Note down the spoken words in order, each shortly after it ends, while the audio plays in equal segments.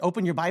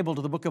Open your Bible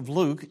to the book of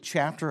Luke,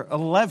 chapter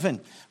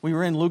 11. We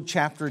were in Luke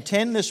chapter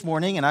 10 this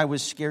morning, and I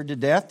was scared to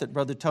death that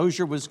Brother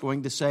Tozier was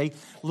going to say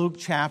Luke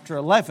chapter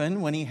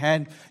 11 when he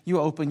had you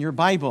open your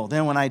Bible.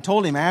 Then when I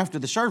told him after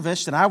the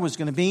service that I was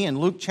going to be in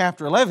Luke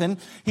chapter 11,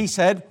 he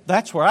said,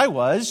 that's where I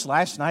was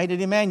last night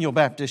at Emmanuel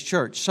Baptist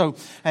Church. So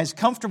as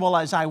comfortable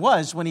as I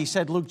was when he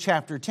said Luke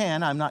chapter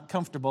 10, I'm not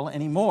comfortable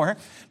anymore,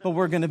 but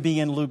we're going to be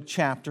in Luke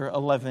chapter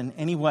 11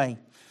 anyway.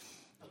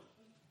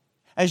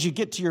 As you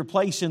get to your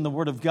place in the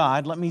Word of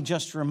God, let me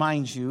just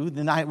remind you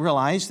that I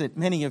realize that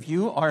many of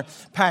you are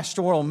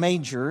pastoral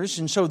majors,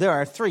 and so there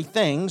are three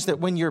things that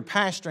when you're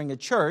pastoring a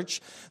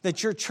church,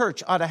 that your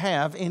church ought to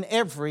have in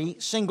every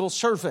single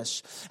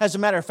service. As a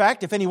matter of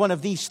fact, if any one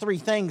of these three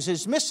things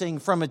is missing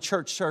from a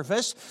church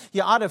service,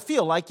 you ought to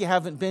feel like you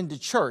haven't been to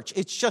church.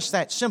 It's just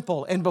that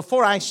simple. And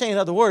before I say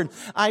another word,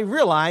 I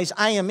realize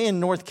I am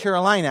in North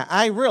Carolina.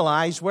 I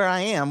realize where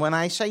I am when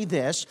I say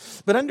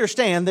this, but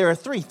understand there are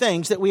three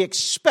things that we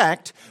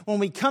expect when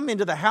we come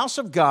into the house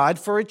of God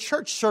for a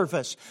church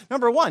service.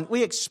 Number one,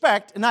 we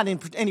expect, not in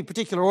any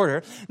particular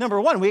order, number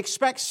one, we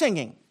expect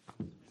singing.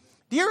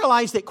 Do you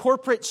realize that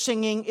corporate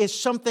singing is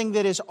something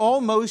that is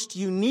almost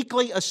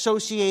uniquely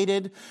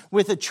associated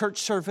with a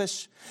church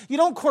service? You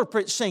don't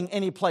corporate sing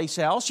anyplace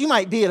else. You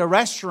might be at a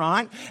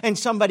restaurant and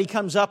somebody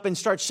comes up and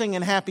starts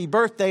singing happy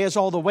birthday as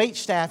all the wait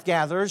staff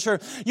gathers. Or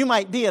you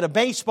might be at a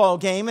baseball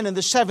game and in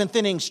the seventh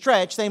inning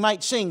stretch they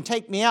might sing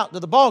Take Me Out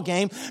to the Ball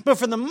Game. But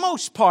for the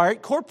most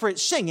part, corporate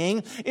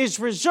singing is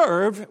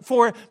reserved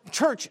for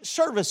church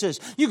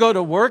services. You go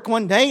to work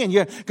one day and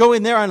you go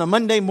in there on a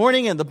Monday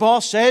morning and the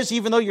boss says,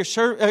 even though your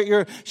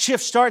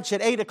shift starts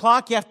at 8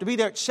 o'clock, you have to be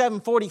there at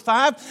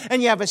 7:45,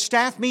 and you have a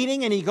staff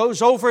meeting and he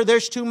goes over,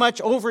 there's too much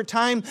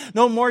overtime.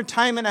 No more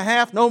time and a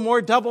half, no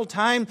more double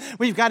time.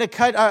 We've got to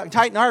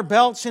tighten our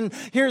belts, and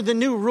here are the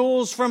new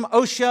rules from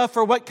OSHA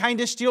for what kind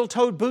of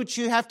steel-toed boots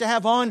you have to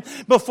have on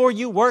before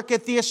you work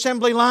at the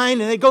assembly line,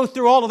 and they go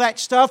through all of that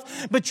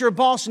stuff, but your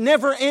boss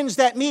never ends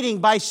that meeting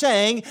by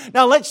saying,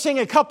 now let's sing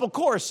a couple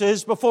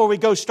choruses before we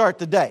go start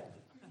the day.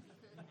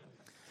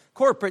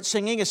 Corporate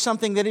singing is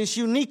something that is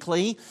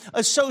uniquely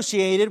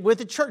associated with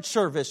the church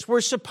service. We're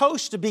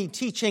supposed to be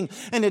teaching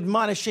and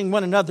admonishing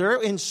one another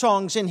in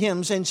songs and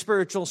hymns and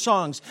spiritual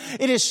songs.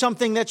 It is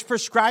something that's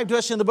prescribed to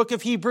us in the book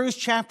of Hebrews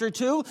chapter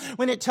 2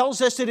 when it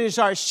tells us it is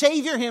our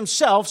Savior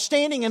Himself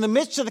standing in the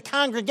midst of the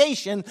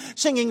congregation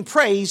singing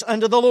praise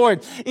unto the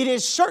Lord. It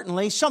is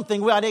certainly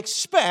something we ought to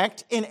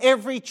expect in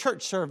every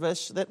church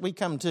service that we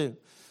come to.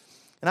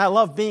 And I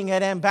love being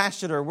at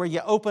Ambassador where you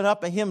open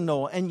up a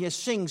hymnal and you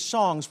sing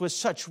songs with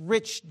such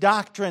rich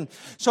doctrine.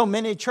 So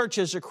many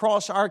churches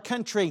across our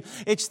country,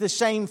 it's the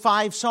same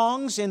 5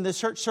 songs in the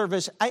church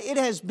service. It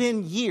has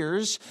been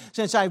years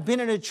since I've been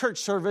in a church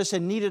service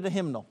and needed a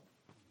hymnal.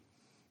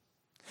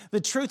 The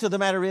truth of the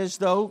matter is,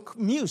 though,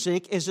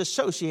 music is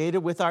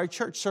associated with our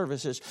church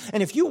services.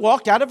 And if you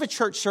walked out of a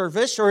church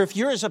service, or if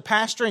you're as a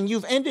pastor and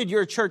you've ended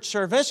your church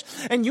service,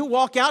 and you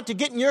walk out to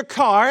get in your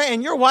car,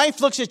 and your wife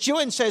looks at you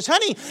and says,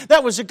 honey,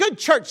 that was a good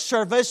church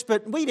service,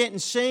 but we didn't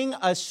sing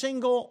a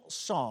single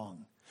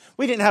song.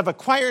 We didn't have a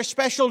choir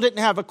special, didn't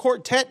have a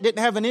quartet,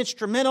 didn't have an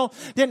instrumental,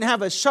 didn't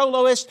have a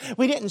soloist.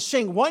 We didn't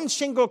sing one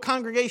single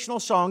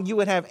congregational song. You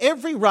would have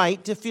every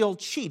right to feel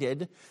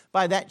cheated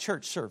by that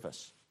church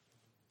service.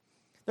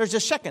 There's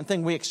a second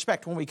thing we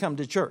expect when we come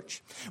to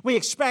church. We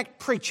expect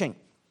preaching.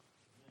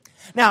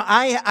 Now,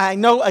 I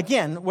know,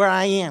 again, where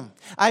I am.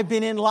 I've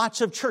been in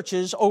lots of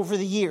churches over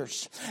the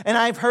years. And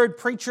I've heard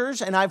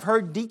preachers and I've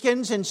heard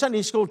deacons and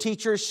Sunday school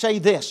teachers say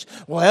this.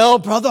 Well,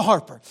 Brother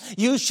Harper,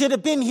 you should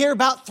have been here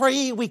about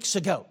 3 weeks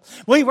ago.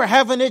 We were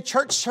having a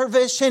church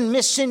service and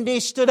Miss Cindy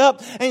stood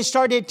up and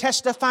started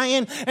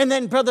testifying. And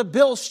then Brother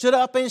Bill stood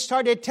up and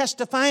started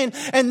testifying.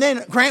 And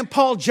then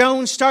Grandpa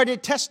Jones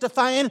started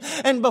testifying.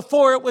 And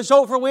before it was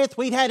over with,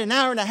 we'd had an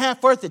hour and a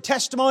half worth of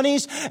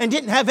testimonies and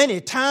didn't have any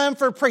time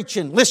for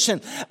preaching.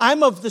 Listen,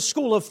 I'm of the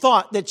school of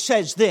thought that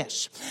says this.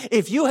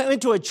 If you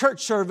went to a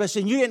church service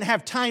and you didn't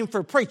have time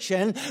for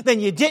preaching, then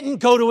you didn't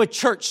go to a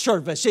church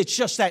service. It's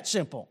just that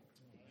simple.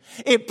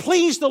 It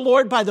pleased the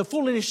Lord by the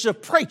foolishness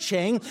of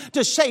preaching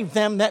to save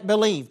them that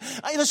believe.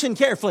 Listen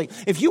carefully.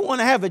 If you want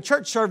to have a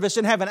church service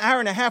and have an hour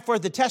and a half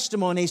worth of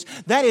testimonies,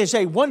 that is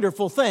a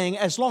wonderful thing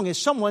as long as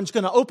someone's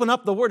going to open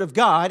up the Word of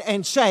God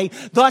and say,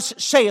 thus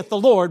saith the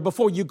Lord,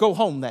 before you go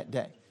home that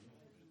day.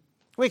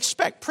 We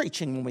expect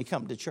preaching when we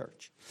come to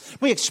church.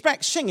 We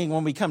expect singing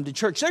when we come to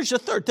church. There's the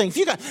third thing.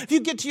 If you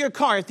get to your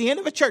car at the end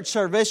of a church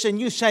service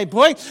and you say,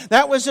 boy,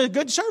 that was a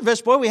good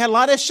service. Boy, we had a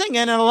lot of singing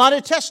and a lot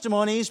of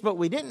testimonies, but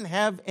we didn't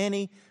have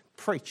any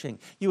preaching.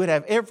 You would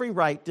have every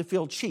right to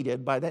feel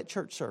cheated by that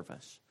church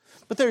service.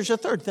 But there's a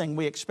third thing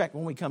we expect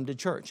when we come to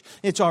church.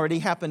 It's already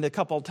happened a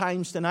couple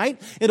times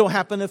tonight. It'll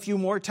happen a few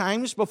more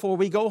times before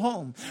we go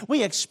home.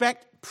 We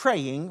expect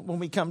praying when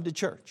we come to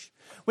church.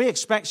 We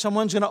expect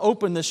someone's going to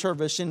open the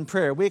service in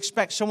prayer. We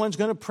expect someone's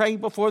going to pray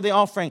before the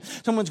offering.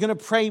 Someone's going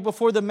to pray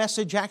before the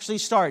message actually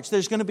starts.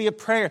 There's going to be a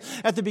prayer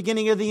at the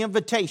beginning of the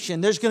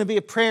invitation. There's going to be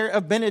a prayer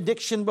of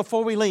benediction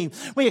before we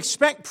leave. We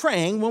expect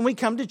praying when we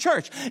come to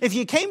church. If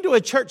you came to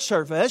a church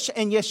service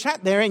and you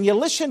sat there and you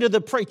listened to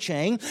the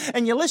preaching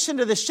and you listened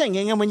to the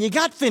singing, and when you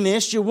got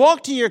finished, you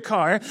walked to your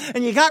car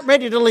and you got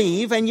ready to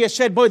leave and you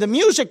said, boy, the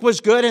music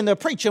was good and the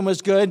preaching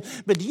was good,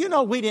 but do you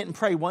know we didn't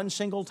pray one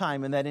single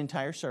time in that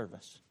entire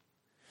service?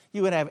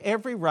 You would have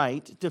every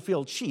right to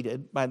feel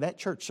cheated by that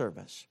church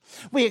service.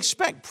 We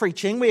expect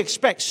preaching, we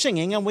expect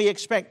singing, and we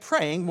expect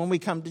praying when we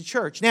come to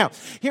church. Now,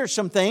 here's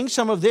some things.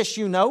 Some of this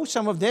you know,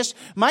 some of this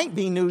might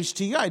be news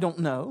to you, I don't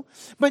know.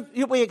 But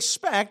we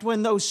expect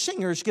when those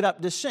singers get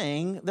up to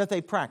sing that they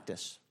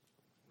practice.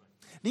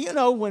 Do you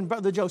know when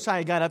Brother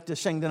Josiah got up to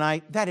sing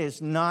tonight, that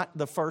is not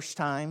the first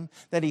time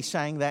that he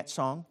sang that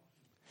song?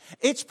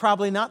 It's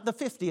probably not the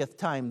 50th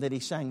time that he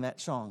sang that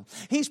song.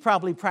 He's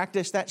probably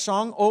practiced that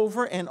song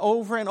over and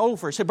over and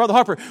over. I said, Brother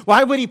Harper,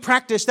 why would he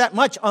practice that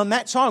much on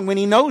that song when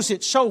he knows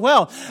it so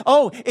well?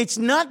 Oh, it's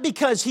not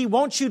because he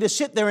wants you to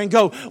sit there and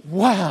go,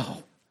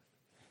 wow,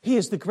 he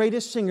is the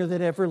greatest singer that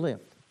ever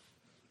lived.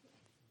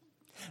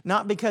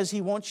 Not because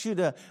he wants you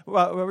to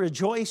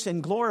rejoice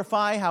and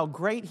glorify how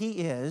great he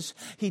is.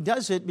 He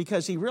does it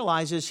because he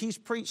realizes he's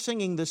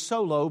singing the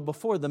solo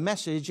before the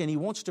message, and he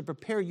wants to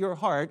prepare your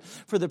heart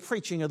for the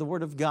preaching of the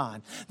Word of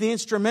God. The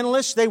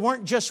instrumentalists, they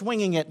weren't just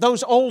winging it.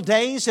 Those old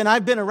days, and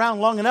I've been around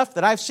long enough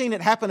that I've seen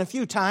it happen a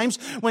few times,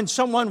 when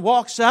someone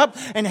walks up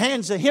and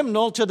hands a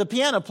hymnal to the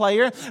piano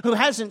player who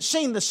hasn't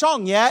seen the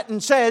song yet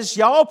and says,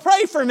 y'all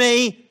pray for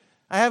me.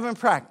 I haven't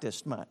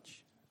practiced much.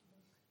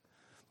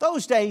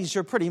 Those days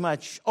are pretty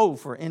much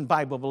over in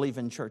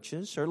Bible-believing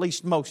churches, or at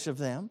least most of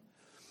them.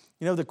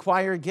 You know, the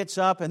choir gets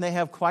up and they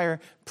have choir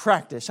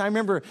practice. I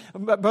remember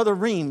Brother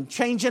Ream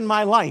changing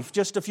my life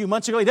just a few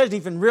months ago. He doesn't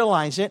even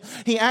realize it.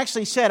 He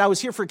actually said, I was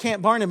here for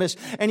Camp Barnabas,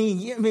 and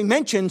he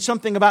mentioned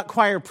something about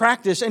choir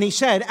practice, and he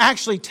said,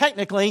 actually,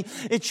 technically,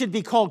 it should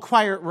be called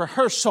choir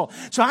rehearsal.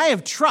 So I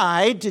have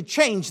tried to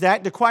change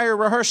that to choir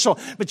rehearsal,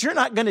 but you're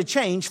not going to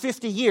change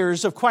 50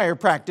 years of choir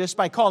practice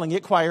by calling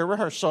it choir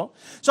rehearsal.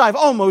 So I've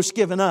almost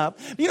given up.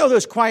 You know,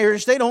 those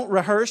choirs, they don't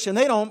rehearse and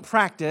they don't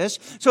practice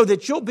so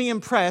that you'll be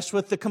impressed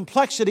with the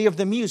complexity of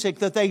the music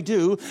that they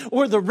do,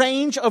 or the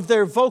range of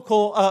their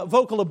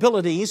vocal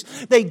abilities.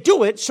 They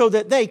do it so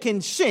that they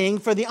can sing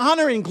for the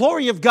honor and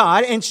glory of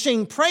God and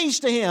sing praise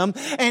to Him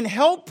and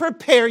help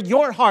prepare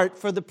your heart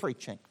for the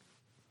preaching.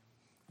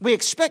 We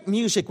expect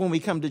music when we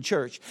come to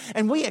church,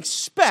 and we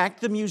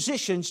expect the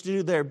musicians to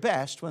do their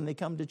best when they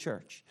come to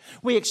church.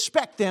 We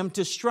expect them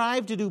to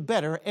strive to do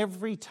better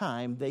every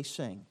time they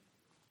sing.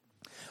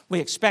 We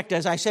expect,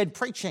 as I said,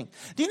 preaching.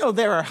 Do you know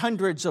there are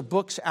hundreds of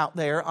books out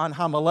there on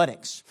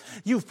homiletics?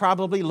 You've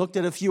probably looked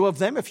at a few of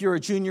them. If you're a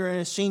junior and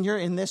a senior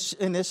in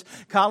this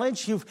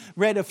college, you've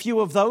read a few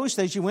of those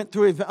as you went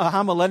through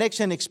homiletics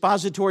and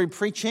expository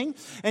preaching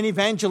and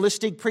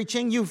evangelistic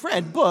preaching. You've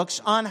read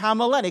books on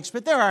homiletics,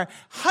 but there are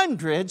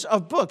hundreds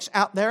of books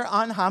out there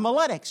on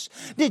homiletics.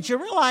 Did you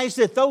realize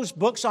that those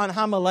books on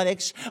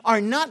homiletics are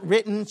not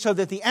written so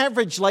that the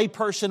average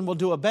layperson will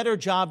do a better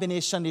job in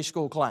his Sunday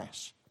school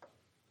class?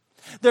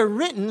 They're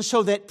written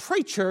so that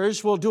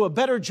preachers will do a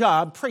better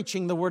job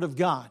preaching the Word of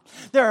God.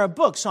 There are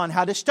books on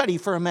how to study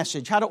for a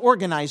message, how to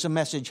organize a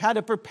message, how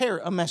to prepare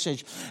a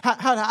message,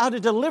 how to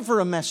deliver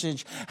a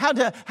message, how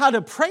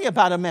to pray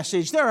about a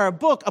message. There are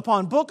book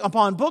upon book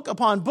upon book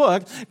upon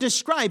book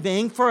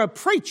describing for a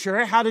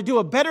preacher how to do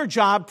a better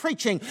job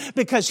preaching.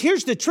 Because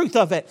here's the truth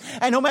of it.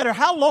 And no matter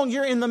how long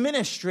you're in the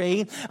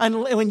ministry,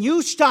 and when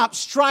you stop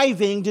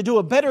striving to do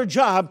a better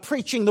job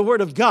preaching the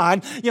Word of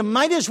God, you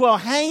might as well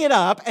hang it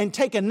up and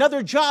take another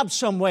job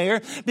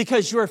somewhere,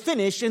 because you're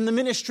finished in the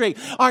ministry.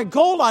 Our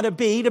goal ought to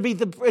be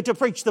to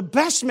preach the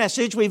best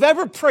message we've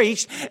ever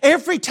preached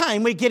every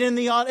time we get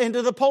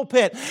into the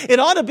pulpit. It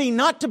ought to be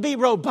not to be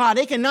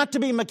robotic and not to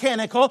be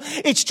mechanical.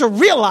 It's to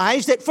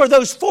realize that for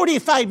those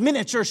 45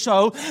 minutes or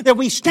so that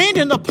we stand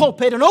in the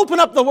pulpit and open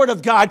up the Word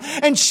of God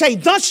and say,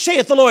 "Thus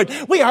saith the Lord,"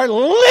 we are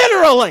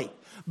literally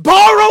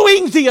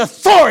borrowing the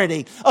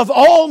authority of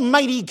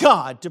Almighty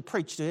God to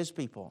preach to His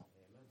people.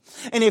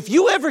 And if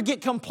you ever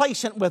get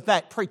complacent with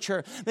that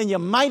preacher, then you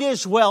might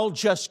as well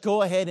just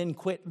go ahead and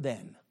quit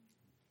then.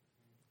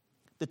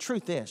 The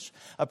truth is,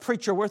 a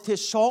preacher worth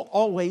his salt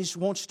always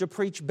wants to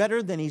preach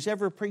better than he's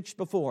ever preached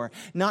before.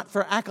 Not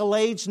for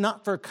accolades,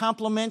 not for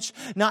compliments,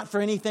 not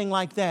for anything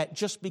like that.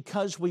 Just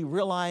because we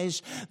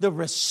realize the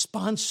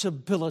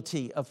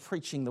responsibility of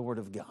preaching the Word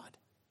of God.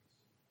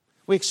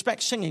 We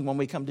expect singing when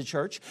we come to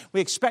church.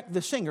 We expect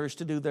the singers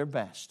to do their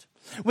best.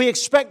 We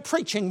expect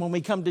preaching when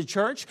we come to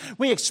church.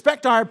 We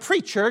expect our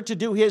preacher to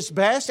do his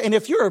best. And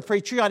if you're a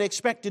preacher, you ought to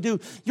expect to do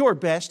your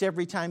best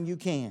every time you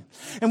can.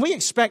 And we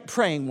expect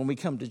praying when we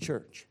come to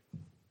church.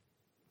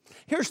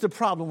 Here's the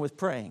problem with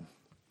praying.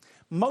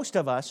 Most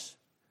of us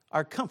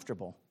are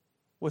comfortable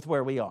with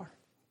where we are.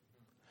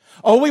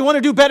 Oh, we want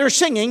to do better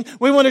singing.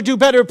 We want to do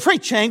better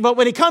preaching. But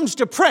when it comes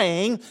to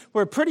praying,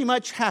 we're pretty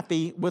much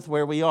happy with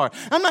where we are.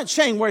 I'm not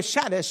saying we're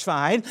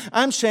satisfied.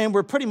 I'm saying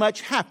we're pretty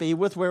much happy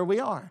with where we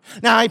are.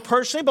 Now, I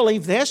personally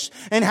believe this.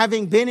 And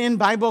having been in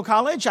Bible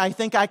college, I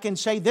think I can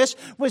say this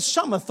with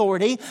some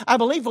authority. I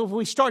believe if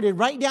we started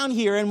right down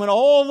here and went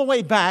all the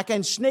way back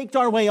and snaked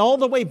our way all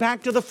the way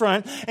back to the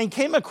front and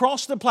came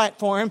across the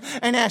platform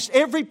and asked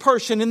every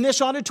person in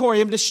this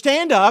auditorium to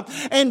stand up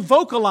and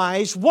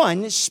vocalize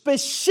one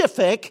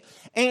specific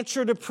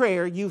answer to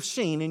prayer you've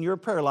seen in your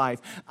prayer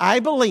life. I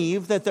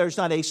believe that there's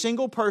not a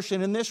single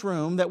person in this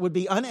room that would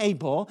be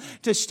unable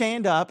to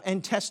stand up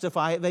and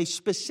testify of a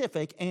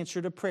specific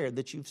answer to prayer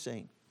that you've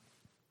seen.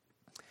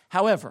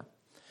 However,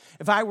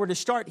 if I were to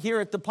start here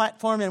at the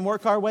platform and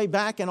work our way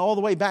back and all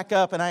the way back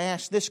up, and I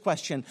ask this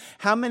question,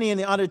 how many in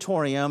the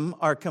auditorium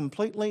are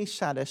completely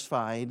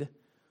satisfied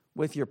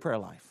with your prayer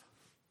life?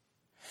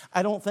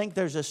 I don't think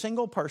there's a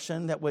single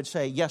person that would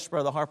say, yes,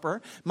 Brother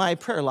Harper, my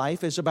prayer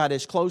life is about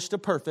as close to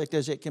perfect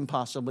as it can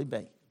possibly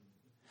be.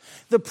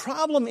 The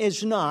problem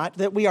is not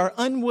that we are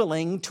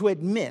unwilling to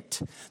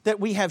admit that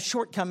we have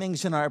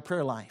shortcomings in our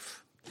prayer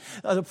life.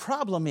 The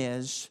problem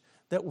is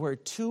that we're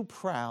too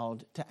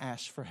proud to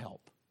ask for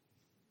help.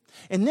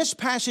 In this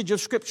passage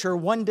of Scripture,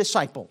 one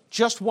disciple,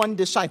 just one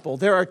disciple,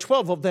 there are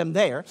 12 of them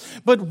there,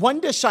 but one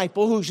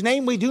disciple whose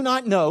name we do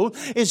not know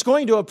is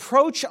going to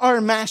approach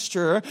our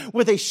Master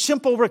with a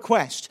simple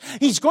request.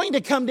 He's going to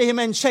come to Him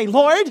and say,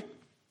 Lord,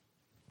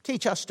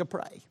 teach us to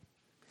pray,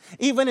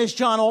 even as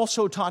John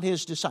also taught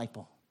his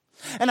disciple.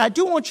 And I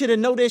do want you to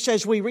notice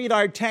as we read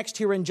our text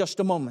here in just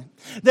a moment,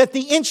 that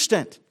the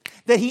instant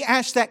that he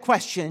asked that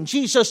question,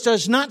 Jesus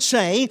does not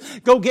say,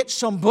 go get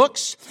some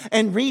books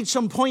and read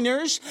some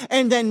pointers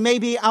and then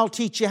maybe I'll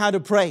teach you how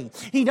to pray.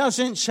 He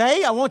doesn't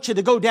say, I want you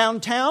to go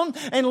downtown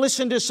and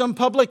listen to some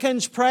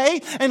publicans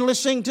pray and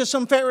listen to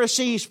some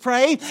Pharisees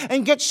pray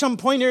and get some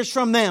pointers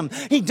from them.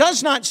 He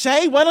does not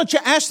say, why don't you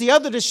ask the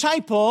other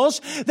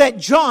disciples that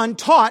John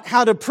taught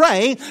how to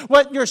pray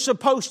what you're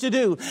supposed to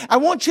do. I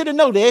want you to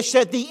notice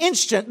that the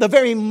instant, the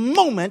very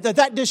moment that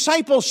that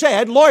disciple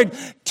said, Lord,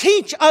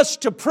 teach us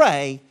to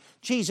pray,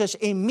 Jesus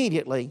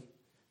immediately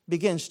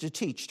begins to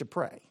teach to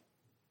pray.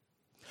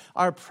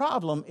 Our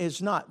problem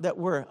is not that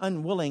we're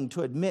unwilling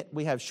to admit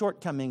we have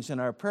shortcomings in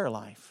our prayer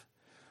life.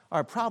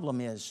 Our problem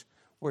is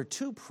we're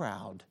too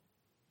proud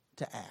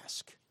to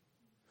ask.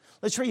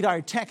 Let's read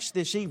our text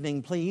this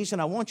evening, please,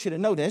 and I want you to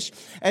notice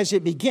as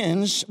it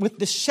begins with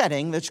the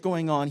setting that's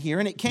going on here.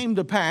 And it came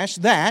to pass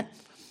that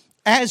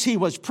as he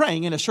was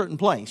praying in a certain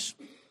place,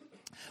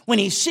 when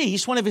he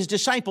ceased, one of his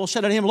disciples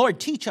said unto him,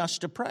 Lord, teach us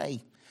to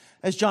pray,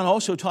 as John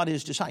also taught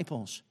his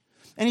disciples.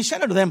 And he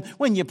said unto them,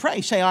 when you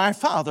pray, say, Our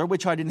Father,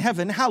 which art in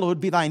heaven,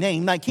 hallowed be thy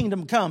name. Thy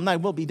kingdom come, thy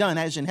will be done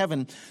as in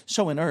heaven,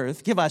 so in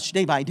earth. Give us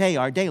day by day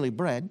our daily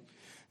bread.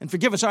 And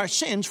forgive us our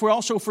sins, for we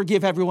also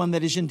forgive everyone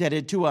that is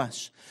indebted to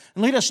us.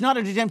 And lead us not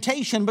into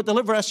temptation, but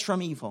deliver us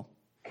from evil.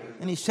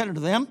 And he said unto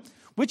them,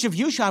 which of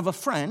you shall have a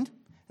friend,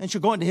 and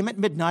shall go unto him at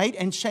midnight,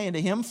 and say unto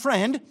him,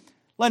 Friend,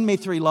 lend me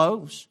 3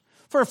 loaves.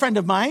 For a friend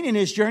of mine in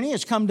his journey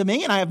has come to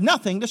me, and I have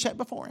nothing to set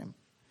before him.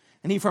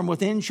 And he from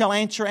within shall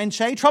answer and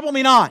say, Trouble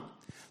me not.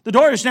 The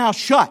door is now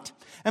shut,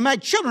 and my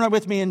children are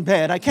with me in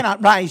bed. I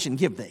cannot rise and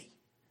give thee.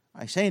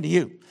 I say unto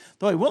you,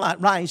 though he will not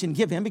rise and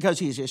give him because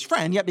he is his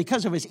friend, yet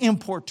because of his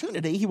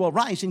importunity he will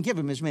rise and give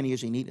him as many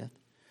as he needeth.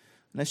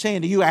 And I say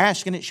unto you,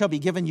 Ask, and it shall be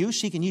given you.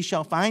 Seek, and ye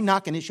shall find.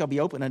 Knock, and it shall be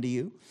opened unto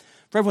you.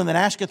 For everyone that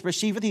asketh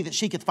receiveth, he that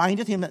seeketh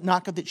findeth, him that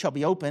knocketh it shall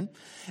be open.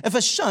 If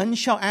a son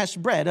shall ask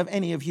bread of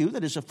any of you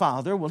that is a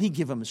father, will he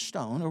give him a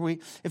stone? Or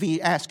if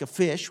he ask a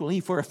fish, will he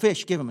for a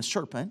fish give him a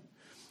serpent?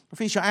 Or if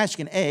he shall ask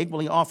an egg, will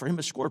he offer him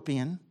a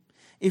scorpion?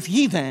 If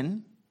ye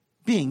then,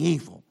 being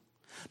evil,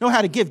 know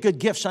how to give good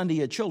gifts unto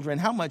your children,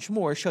 how much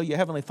more shall your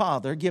heavenly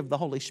Father give the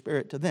Holy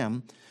Spirit to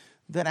them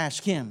that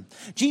ask him?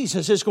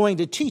 Jesus is going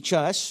to teach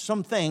us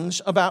some things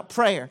about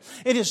prayer.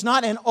 It is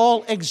not an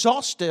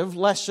all-exhaustive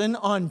lesson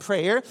on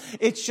prayer.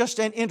 It's just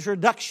an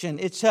introduction.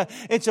 It's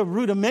a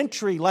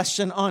rudimentary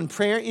lesson on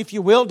prayer, if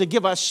you will, to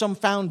give us some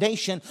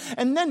foundation.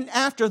 And then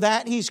after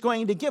that, he's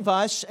going to give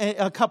us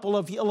a couple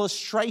of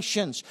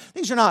illustrations.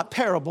 These are not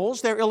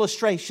parables, they're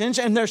illustrations,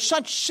 and they're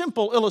such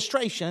simple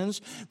illustrations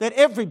that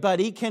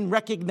everybody can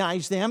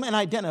recognize them and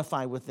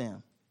identify with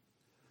them.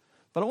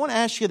 But I want to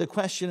ask you the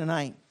question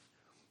tonight.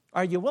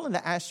 Are you willing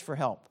to ask for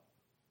help?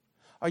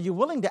 Are you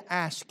willing to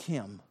ask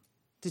Him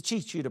to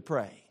teach you to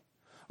pray?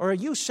 Or are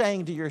you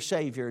saying to your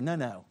Savior,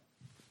 no,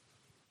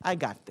 I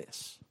got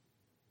this?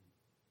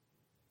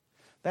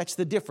 That's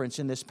the difference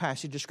in this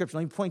passage of Scripture.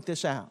 Let me point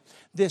this out.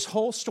 This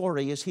whole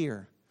story is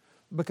here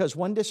because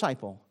one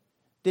disciple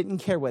didn't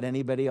care what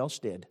anybody else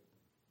did.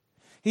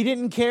 He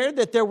didn't care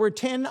that there were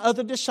 10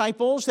 other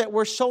disciples that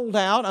were sold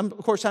out. Of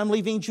course, I'm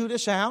leaving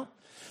Judas out.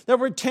 There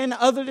were 10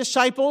 other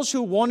disciples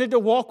who wanted to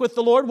walk with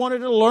the Lord, wanted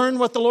to learn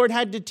what the Lord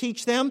had to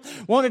teach them,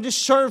 wanted to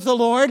serve the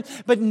Lord,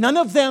 but none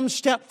of them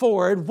stepped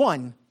forward.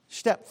 One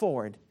stepped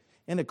forward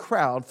in a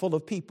crowd full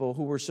of people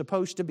who were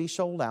supposed to be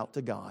sold out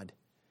to God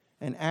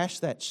and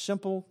asked that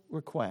simple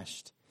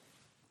request,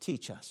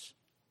 teach us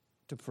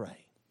to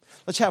pray.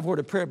 Let's have a word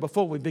of prayer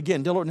before we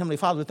begin. Dear Lord and Heavenly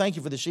Father, we thank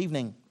you for this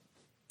evening.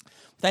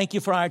 Thank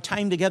you for our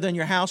time together in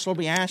your house. Lord,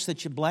 we ask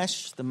that you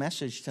bless the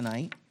message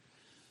tonight.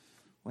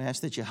 We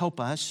ask that you help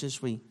us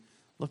as we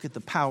look at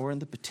the power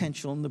and the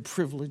potential and the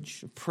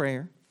privilege of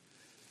prayer.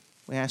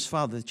 We ask,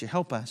 Father, that you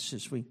help us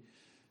as we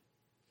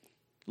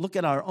look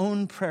at our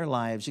own prayer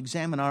lives,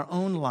 examine our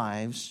own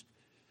lives,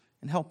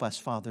 and help us,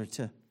 Father,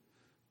 to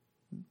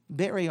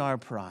bury our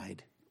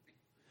pride.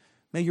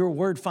 May your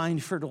word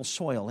find fertile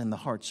soil in the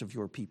hearts of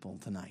your people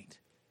tonight.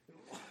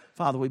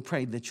 Father, we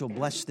pray that you'll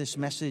bless this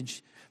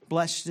message,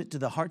 bless it to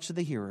the hearts of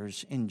the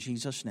hearers. In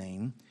Jesus'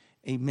 name,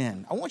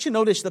 amen. I want you to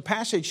notice the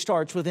passage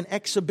starts with an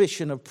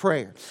exhibition of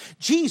prayer.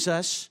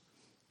 Jesus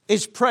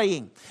is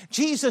praying.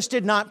 Jesus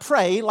did not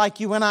pray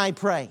like you and I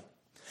pray.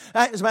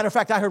 As a matter of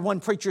fact, I heard one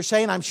preacher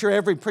say, and I'm sure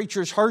every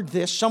preacher's heard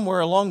this somewhere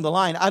along the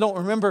line. I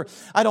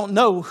don't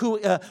know who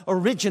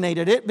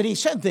originated it, but he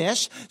said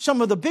this: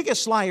 some of the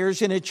biggest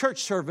liars in a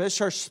church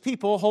service are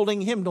people holding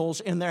hymnals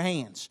in their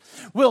hands.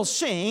 We'll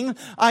sing,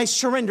 "I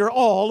surrender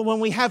all," when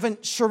we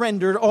haven't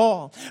surrendered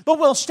all. But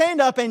we'll stand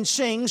up and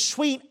sing,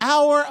 "Sweet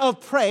hour of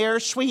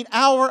prayer, sweet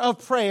hour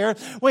of prayer,"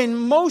 when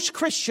most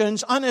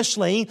Christians,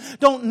 honestly,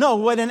 don't know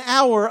what an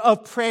hour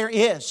of prayer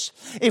is.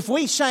 If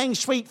we sang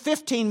sweet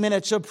 15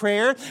 minutes of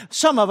prayer,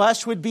 some of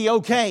us would be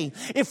okay.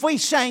 If we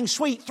sang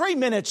sweet 3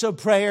 minutes of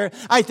prayer,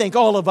 I think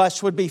all of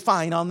us would be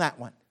fine on that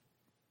one.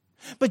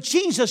 But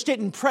Jesus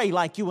didn't pray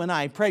like you and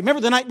I pray. Remember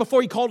the night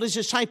before he called his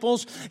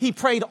disciples? He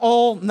prayed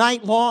all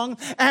night long.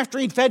 After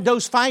he'd fed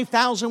those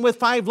 5,000 with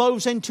 5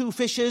 loaves and 2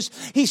 fishes,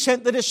 he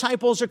sent the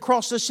disciples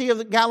across the Sea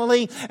of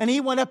Galilee, and he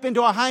went up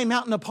into a high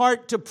mountain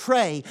apart to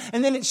pray.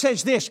 And then it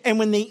says this: "And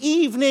when the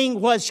evening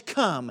was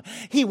come,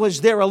 he was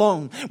there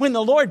alone." When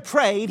the Lord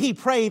prayed, he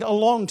prayed a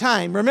long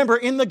time. Remember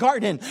in the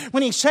garden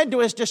when he said to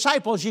his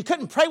disciples, "You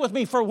couldn't pray with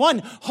me for 1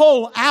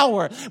 whole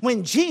hour."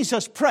 When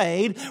Jesus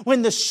prayed,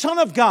 when the Son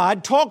of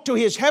God talked to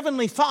his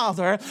heavenly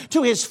Father,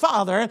 to his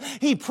Father,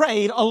 he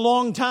prayed a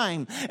long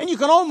time. And you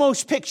can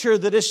almost picture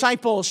the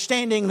disciples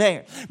standing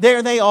there.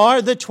 There they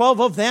are, the 12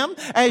 of them,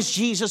 as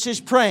Jesus is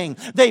praying.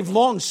 They've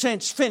long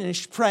since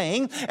finished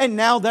praying, and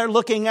now they're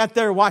looking at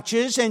their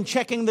watches and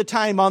checking the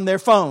time on their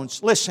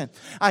phones. Listen,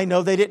 I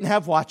know they didn't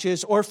have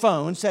watches or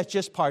phones. That's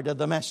just part of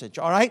the message,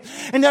 all right?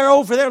 And they're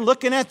over there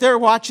looking at their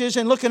watches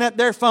and looking at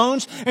their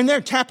phones, and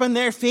they're tapping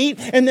their feet,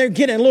 and they're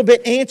getting a little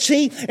bit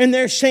antsy, and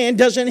they're saying,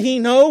 "Doesn't he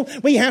know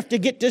we have to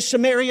get to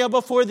Samaria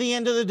before the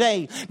end of the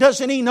day?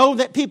 Doesn't he know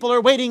that people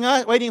are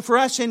waiting for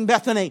us in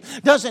Bethany?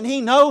 Doesn't he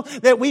know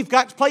that we've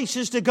got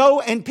places to go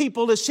and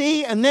people to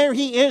see?" And there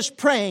he is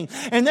praying.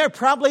 And they're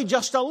probably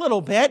just a little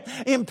bit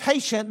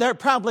impatient. They're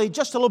probably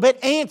just a little bit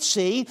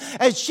antsy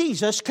as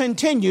Jesus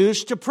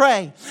continues to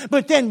pray.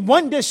 But then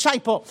one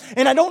disciple,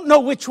 and I don't know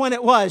which one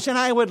it was, and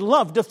I would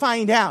love to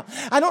find out.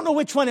 I don't know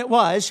which one it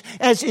was,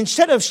 as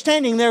instead of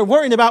standing there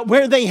worrying about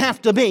where they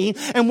have to be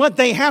and what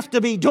they have to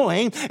be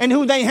doing and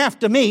who they have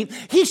to meet,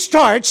 he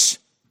starts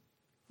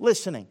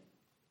listening.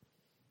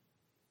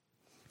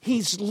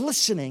 He's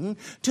listening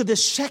to the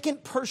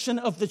second person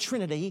of the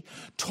Trinity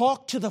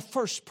talk to the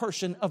first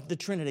person of the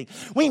Trinity.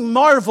 We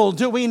marvel,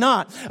 do we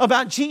not,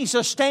 about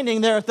Jesus standing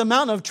there at the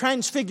Mount of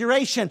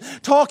Transfiguration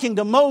talking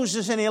to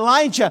Moses and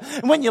Elijah.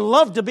 And when you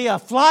love to be a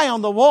fly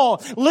on the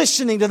wall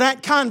listening to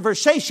that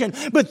conversation,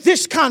 but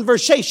this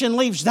conversation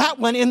leaves that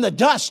one in the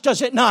dust,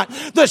 does it not?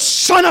 The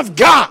Son of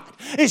God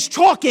is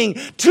talking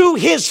to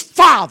his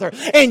Father,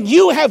 and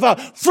you have a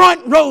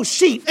front row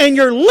seat and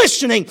you're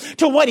listening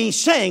to what he's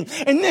saying.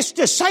 And this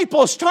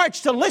disciple starts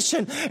to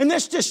listen, and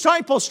this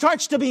disciple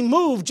starts to be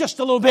moved just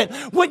a little bit.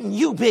 Wouldn't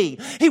you be?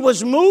 He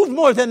was moved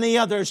more than the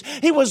others.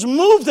 He was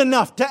moved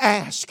enough to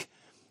ask.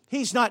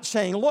 He's not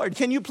saying, "Lord,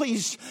 can you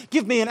please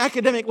give me an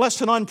academic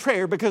lesson on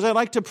prayer because I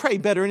like to pray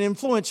better and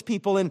influence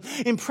people and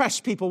impress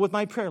people with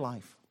my prayer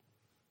life."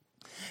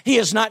 He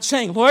is not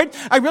saying, "Lord,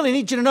 I really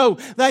need you to know,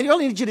 that I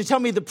really need you to tell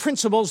me the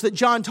principles that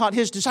John taught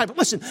his disciples."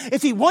 Listen,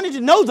 if he wanted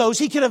to know those,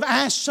 he could have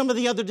asked some of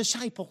the other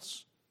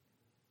disciples.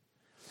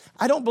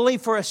 I don't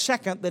believe for a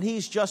second that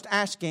he's just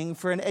asking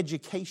for an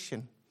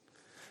education,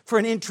 for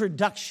an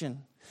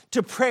introduction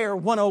to prayer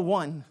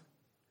 101.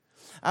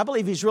 I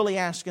believe he's really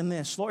asking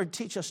this: "Lord,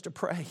 teach us to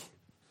pray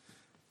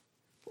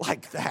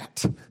like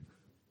that."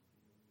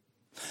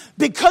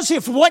 Because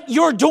if what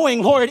you're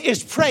doing, Lord,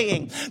 is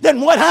praying, then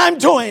what I'm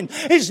doing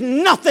is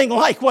nothing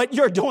like what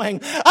you're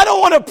doing. I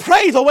don't want to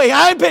pray the way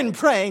I've been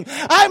praying.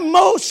 I'm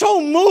so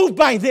moved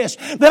by this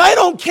that I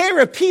don't care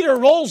if Peter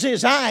rolls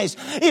his eyes,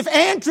 if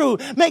Andrew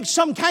makes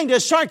some kind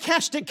of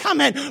sarcastic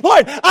comment.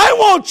 Lord, I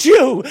want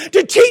you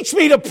to teach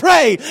me to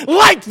pray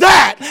like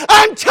that.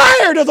 I'm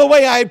tired of the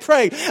way I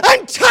pray.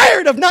 I'm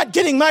tired of not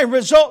getting my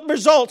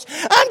results.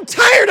 I'm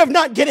tired of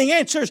not getting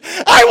answers.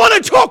 I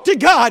want to talk to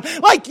God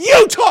like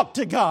you talk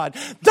to God.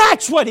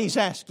 That's what he's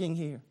asking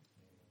here.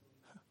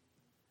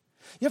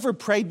 You ever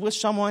prayed with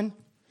someone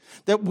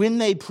that when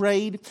they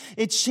prayed,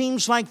 it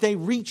seems like they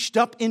reached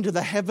up into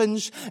the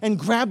heavens and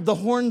grabbed the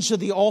horns of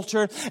the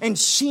altar and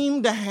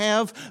seemed to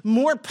have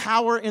more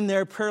power in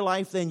their prayer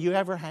life than you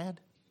ever had?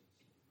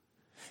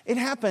 It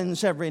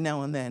happens every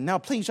now and then. Now,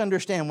 please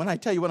understand, when I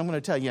tell you what I'm going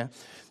to tell you,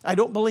 I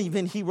don't believe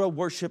in hero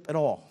worship at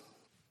all.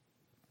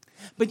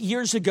 But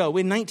years ago,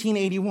 in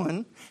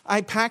 1981, I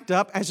packed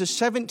up as a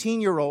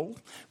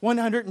 17-year-old,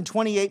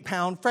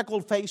 128-pound,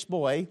 freckled-faced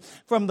boy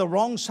from the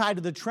wrong side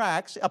of the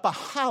tracks up a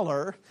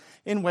holler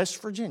in West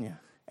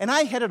Virginia. And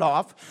I headed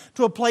off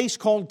to a place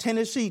called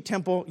Tennessee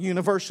Temple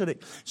University.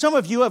 Some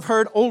of you have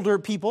heard older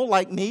people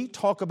like me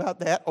talk about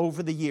that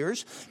over the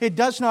years. It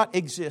does not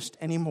exist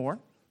anymore.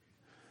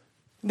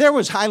 There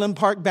was Highland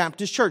Park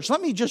Baptist Church. Let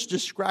me just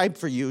describe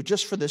for you,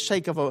 just for the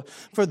sake of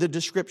for the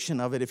description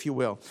of it, if you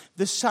will,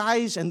 the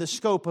size and the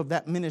scope of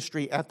that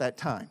ministry at that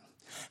time.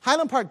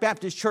 Highland Park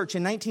Baptist Church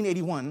in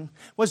 1981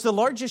 was the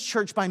largest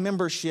church by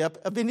membership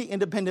of any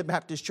independent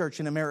Baptist church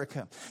in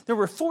America. There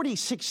were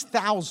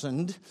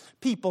 46,000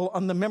 people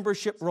on the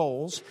membership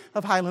rolls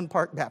of Highland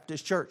Park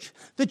Baptist Church.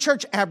 The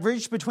church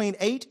averaged between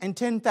 8,000 and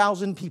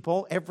 10,000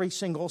 people every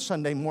single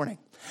Sunday morning.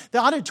 The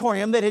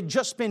auditorium that had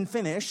just been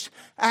finished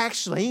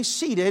actually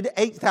seated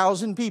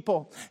 8,000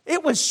 people.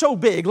 It was so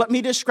big, let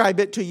me describe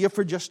it to you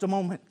for just a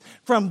moment.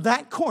 From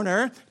that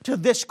corner to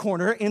this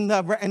corner in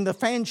the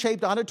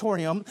fan-shaped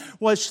auditorium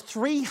was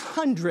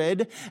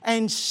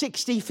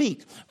 360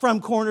 feet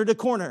from corner to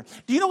corner.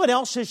 Do you know what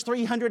else is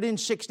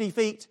 360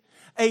 feet?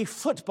 A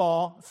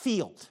football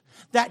field.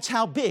 That's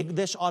how big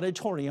this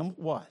auditorium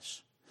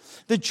was.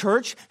 The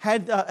church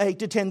had 8,000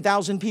 to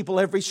 10,000 people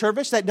every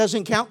service. That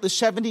doesn't count the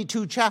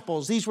 72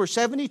 chapels. These were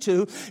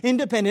 72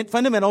 independent,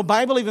 fundamental,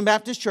 Bible-believing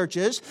Baptist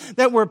churches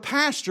that were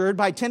pastored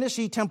by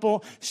Tennessee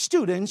Temple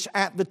students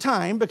at the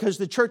time because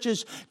the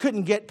churches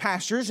couldn't get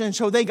pastors, and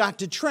so they got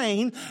to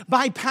train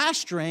by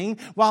pastoring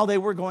while they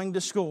were going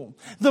to school.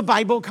 The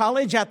Bible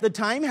College at the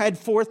time had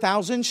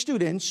 4,000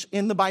 students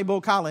in the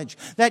Bible College.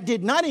 That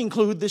did not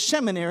include the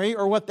seminary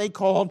or what they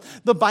called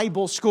the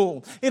Bible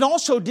School. It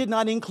also did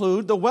not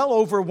include the well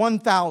over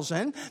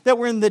 1,000 that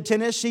were in the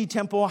Tennessee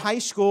Temple High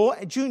School,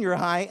 junior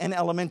high, and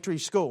elementary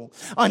school.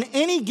 On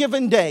any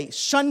given day,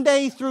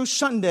 Sunday through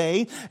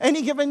Sunday,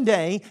 any given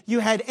day, you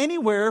had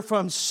anywhere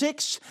from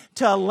 6,000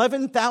 to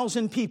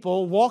 11,000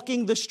 people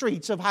walking the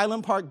streets of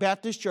Highland Park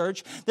Baptist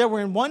Church that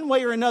were in one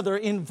way or another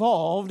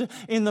involved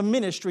in the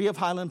ministry of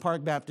Highland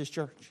Park Baptist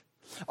Church.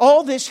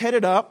 All this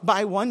headed up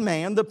by one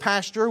man. The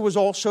pastor was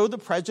also the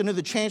president,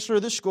 the chancellor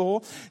of the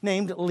school,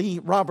 named Lee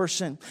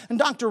Roberson. And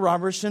Dr.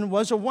 Roberson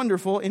was a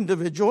wonderful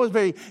individual, a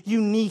very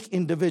unique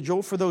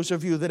individual for those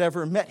of you that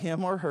ever met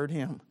him or heard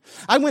him.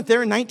 I went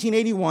there in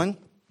 1981.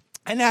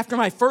 And after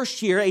my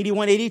first year,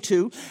 81,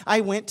 82,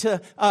 I went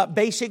to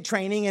basic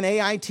training in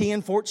AIT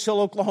in Fort Sill,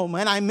 Oklahoma,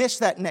 and I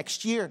missed that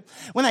next year.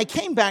 When I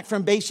came back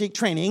from basic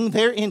training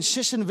there in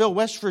Sissonville,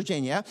 West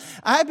Virginia,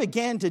 I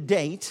began to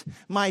date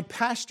my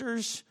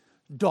pastor's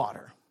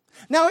daughter.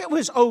 Now, it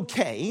was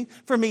okay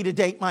for me to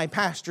date my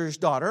pastor's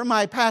daughter.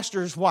 My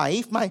pastor's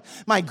wife,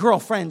 my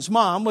girlfriend's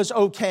mom was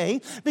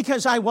okay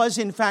because I was,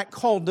 in fact,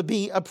 called to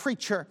be a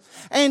preacher.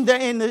 And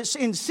in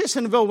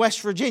Sissonville,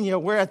 West Virginia,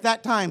 where at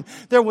that time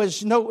there were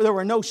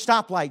no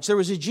stoplights. There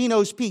was a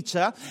Gino's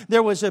Pizza.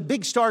 There was a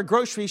Big Star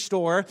grocery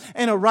store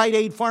and a Rite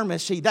Aid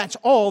pharmacy. That's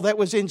all that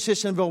was in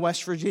Sissonville,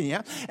 West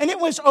Virginia. And it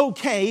was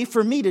okay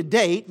for me to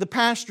date the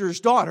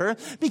pastor's daughter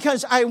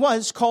because I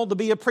was called to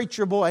be a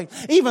preacher boy.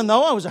 Even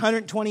though I was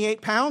 128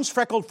 pounds,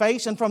 freckled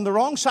face, and from the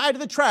wrong side of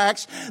the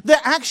tracks, the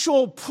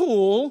actual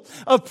pool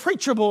of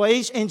preacher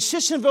boys in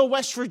Sissonville,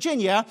 West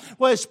Virginia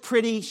was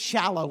pretty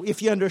shallow,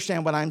 if you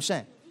understand what I'm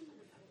saying.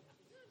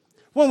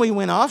 When we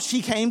went off,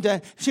 she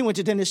went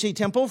to Tennessee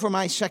Temple for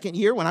my second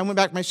year. When I went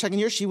back my second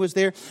year, she was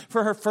there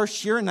for her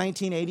first year in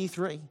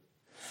 1983.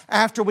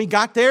 After we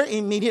got there,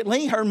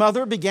 immediately her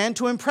mother began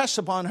to impress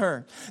upon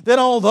her that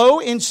although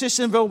in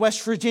Sissonville,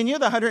 West Virginia,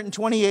 the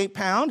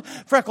 128-pound,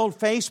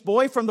 freckled-faced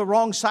boy from the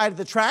wrong side of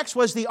the tracks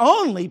was the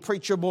only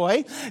preacher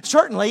boy,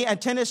 certainly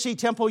at Tennessee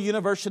Temple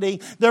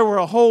University, there were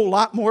a whole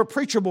lot more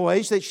preacher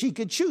boys that she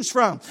could choose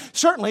from.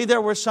 Certainly,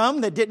 there were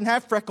some that didn't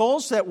have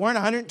freckles, that weren't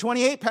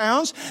 128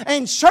 pounds,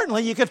 and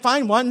certainly you could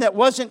find one that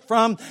wasn't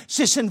from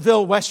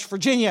Sissonville, West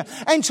Virginia.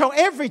 And so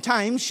every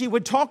time she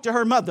would talk to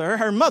her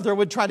mother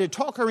would try to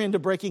talk her into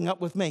breaking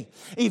up with me.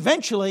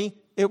 Eventually,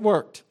 it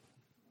worked.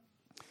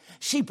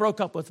 She broke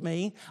up with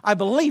me. I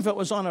believe it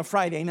was on a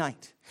Friday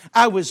night.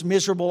 I was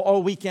miserable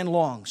all weekend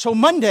long. So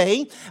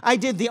Monday, I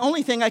did the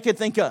only thing I could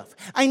think of.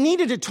 I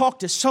needed to talk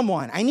to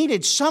someone. I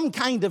needed some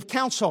kind of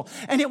counsel.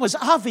 And it was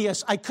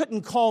obvious I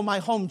couldn't call my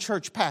home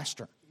church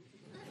pastor.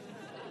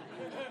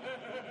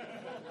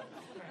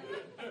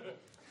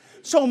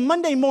 So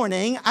Monday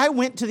morning, I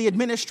went to the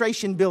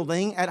administration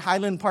building at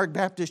Highland Park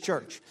Baptist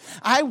Church.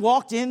 I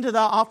walked into the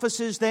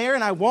offices there,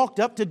 and I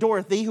walked up to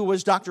Dorothy, who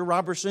was Dr.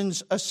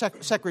 Robertson's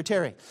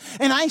secretary.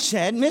 And I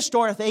said, Miss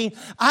Dorothy,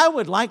 I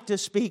would like to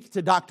speak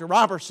to Dr.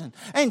 Robertson.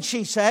 And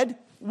she said,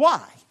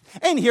 why?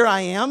 And here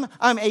I am.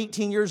 I'm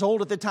 18 years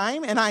old at the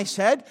time. And I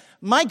said,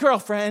 my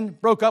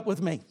girlfriend broke up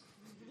with me.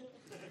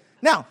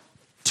 Now,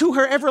 to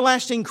her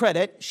everlasting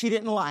credit, she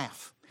didn't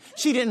laugh.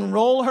 She didn't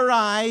roll her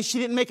eyes. She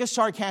didn't make a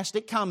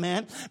sarcastic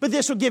comment. But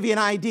this will give you an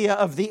idea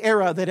of the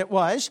era that it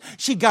was.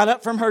 She got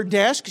up from her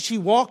desk. She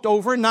walked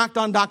over, knocked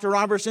on Dr.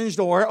 Robertson's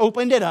door,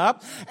 opened it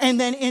up. And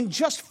then in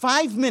just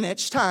 5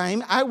 minutes'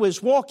 time, I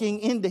was walking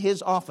into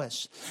his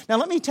office. Now,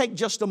 let me take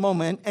just a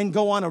moment and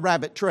go on a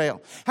rabbit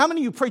trail. How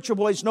many of you preacher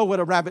boys know what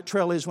a rabbit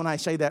trail is when I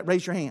say that?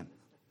 Raise your hand.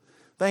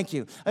 Thank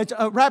you.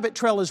 A rabbit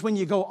trail is when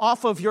you go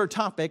off of your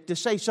topic to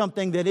say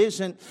something that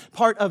isn't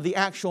part of the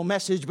actual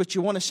message, but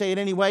you want to say it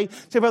anyway.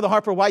 Say, Brother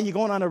Harper, why are you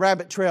going on a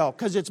rabbit trail?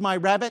 Because it's my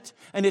rabbit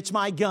and it's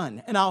my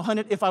gun, and I'll hunt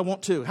it if I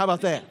want to. How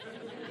about that?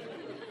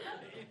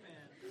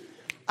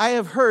 I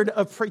have heard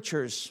of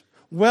preachers,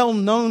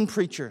 well-known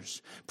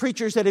preachers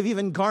that have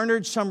even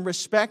garnered some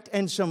respect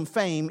and some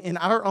fame in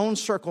our own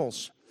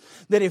circles,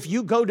 that if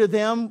you go to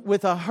them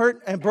with a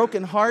hurt and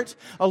broken heart,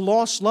 a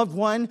lost loved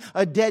one,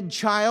 a dead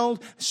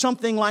child,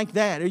 something like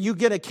that, or you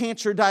get a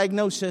cancer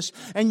diagnosis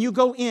and you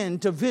go in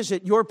to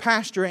visit your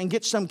pastor and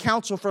get some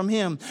counsel from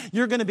him,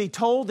 you're going to be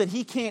told that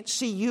he can't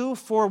see you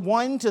for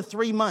 1 to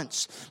 3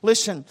 months.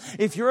 Listen,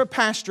 if you're a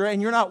pastor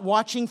and you're not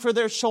watching for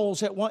their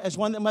souls as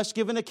one that must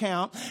give an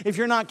account, if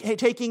you're not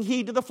taking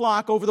heed to the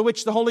flock over the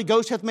which the Holy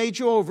Ghost hath made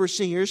you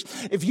overseers,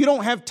 if you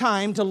don't have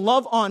time to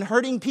love on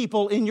hurting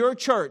people in your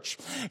church,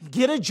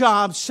 get a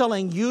job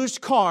selling used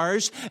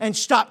cars and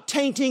stop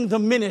tainting the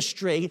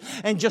ministry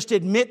and just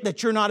admit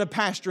that you're not a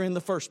pastor in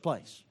the first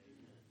place.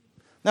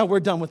 Now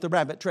we're done with the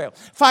rabbit trail.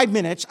 5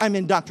 minutes, I'm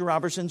in Dr.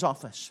 Robertson's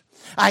office.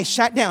 I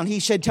sat down. He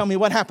said, tell me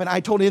what happened. I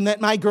told him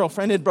that my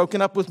girlfriend had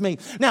broken up with me.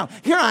 Now,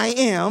 here I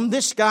am.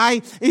 This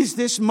guy is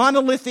this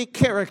monolithic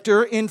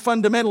character in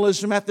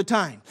fundamentalism at the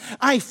time.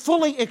 I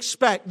fully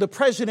expect the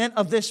president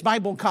of this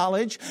Bible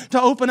college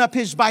to open up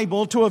his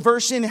Bible to a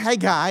verse in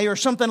Haggai or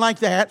something like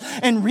that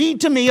and read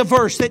to me a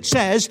verse that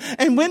says,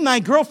 and when thy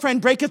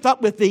girlfriend breaketh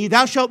up with thee,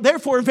 thou shalt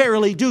therefore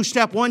verily do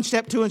step 1,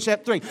 step 2, and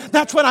step 3.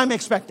 That's what I'm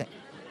expecting.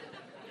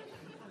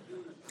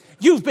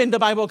 You've been to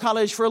Bible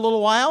college for a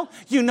little while.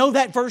 You know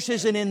that verse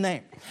isn't in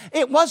there.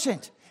 It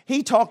wasn't.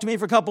 He talked to me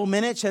for a couple of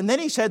minutes, and then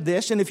he said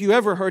this, and if you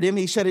ever heard him,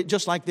 he said it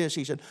just like this.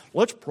 He said,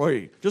 let's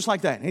pray, just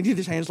like that. And he did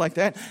his hands like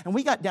that, and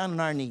we got down on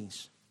our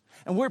knees.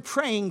 And we're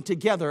praying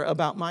together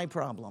about my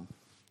problem.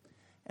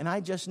 And I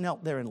just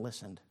knelt there and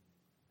listened.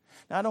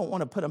 Now, I don't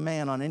want to put a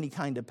man on any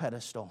kind of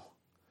pedestal,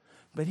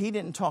 but he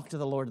didn't talk to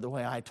the Lord the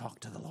way I talk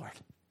to the Lord.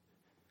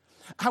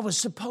 I was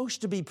supposed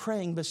to be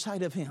praying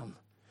beside of him.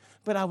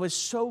 But I was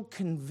so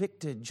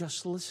convicted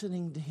just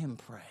listening to him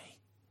pray.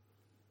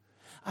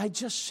 I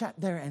just sat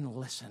there and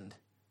listened.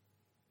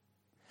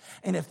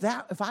 And if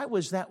I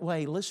was that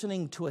way,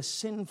 listening to a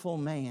sinful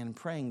man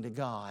praying to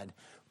God,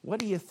 what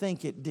do you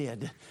think it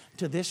did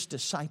to this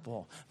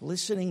disciple,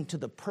 listening to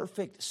the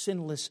perfect,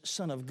 sinless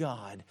Son of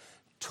God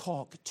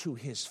talk to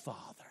his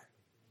Father?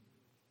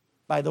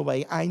 By the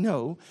way, I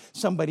know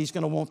somebody's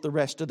going to want the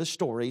rest of the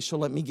story, so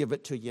let me give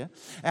it to you.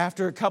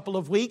 After a couple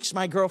of weeks,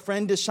 my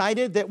girlfriend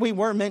decided that we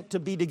were meant to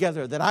be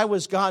together, that I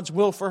was God's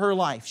will for her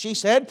life. She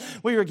said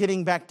we were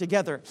getting back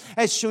together.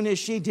 As soon as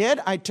she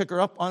did, I took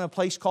her up on a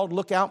place called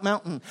Lookout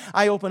Mountain.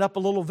 I opened up a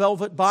little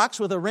velvet box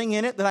with a ring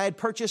in it that I had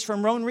purchased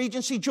from Roan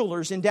Regency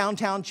Jewelers in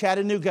downtown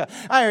Chattanooga.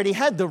 I already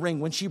had the ring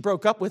when she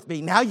broke up with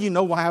me. Now you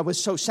know why I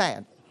was so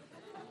sad.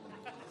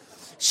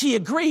 She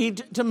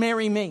agreed to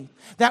marry me.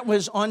 That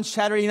was on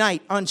Saturday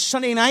night. On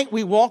Sunday night,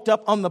 we walked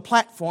up on the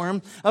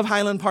platform of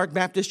Highland Park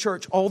Baptist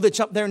Church. All that's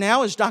up there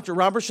now is Dr.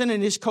 Robertson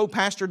and his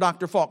co-pastor,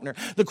 Dr. Faulkner.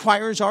 The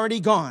choir's already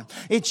gone.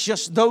 It's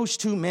just those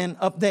two men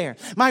up there.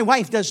 My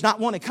wife does not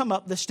want to come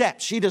up the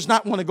steps. She does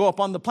not want to go up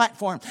on the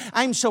platform.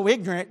 I'm so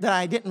ignorant that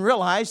I didn't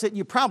realize that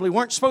you probably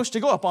weren't supposed to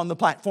go up on the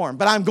platform,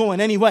 but I'm going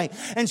anyway.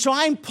 And so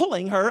I'm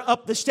pulling her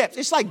up the steps.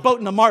 It's like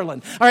boating a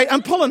marlin. All right,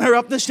 I'm pulling her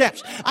up the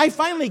steps. I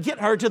finally get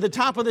her to the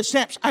top of the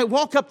steps. I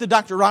walk up to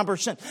Dr.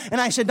 Robertson,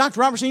 and I said, Dr.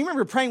 Robertson, you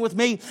remember praying with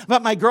me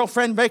about my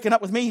girlfriend breaking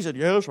up with me? He said,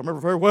 yes, I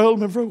remember very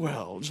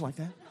well, just like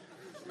that.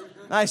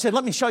 I said,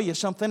 let me show you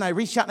something. I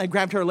reached out and I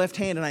grabbed her left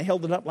hand and I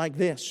held it up like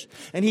this.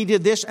 And he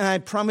did this, and I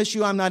promise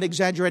you I'm not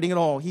exaggerating at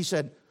all. He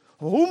said,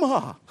 oh,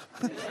 ma.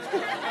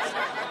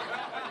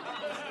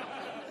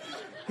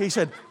 He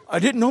said, I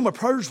didn't know my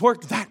prayers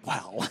worked that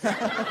well.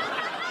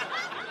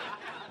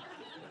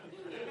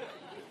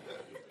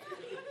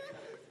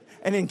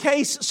 And in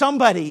case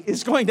somebody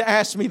is going to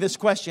ask me this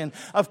question,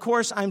 of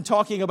course I'm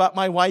talking about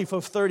my wife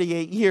of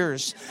 38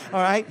 years,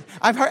 all right?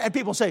 I've heard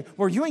people say,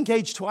 were you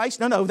engaged twice?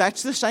 No,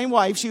 that's the same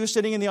wife. She was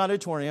sitting in the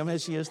auditorium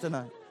as she is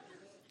tonight.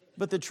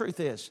 But the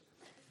truth is,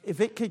 if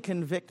it could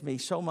convict me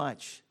so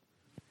much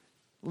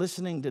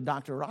listening to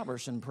Dr.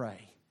 Robertson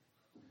pray,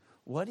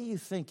 what do you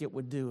think it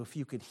would do if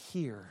you could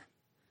hear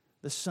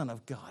the Son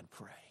of God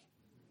pray?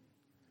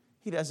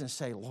 He doesn't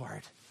say,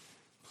 Lord,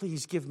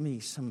 please give me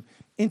some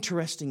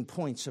interesting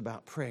points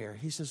about prayer.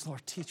 He says,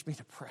 Lord, teach me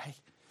to pray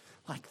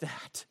like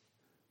that.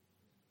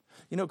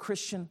 You know,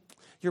 Christian,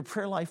 your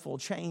prayer life will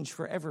change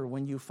forever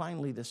when you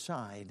finally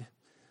decide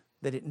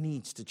that it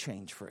needs to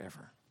change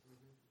forever.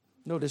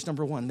 Notice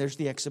number one, there's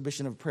the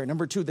exhibition of prayer.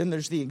 Number two, then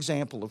there's the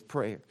example of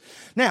prayer.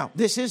 Now,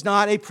 this is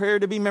not a prayer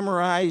to be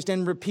memorized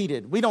and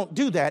repeated. We don't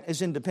do that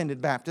as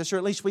Independent Baptists, or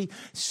at least we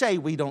say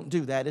we don't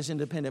do that as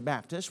Independent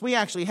Baptists. We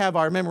actually have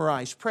our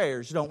memorized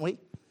prayers, don't we?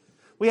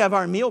 We have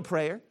our meal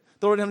prayer.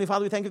 The Lord Heavenly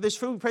Father, we thank you for this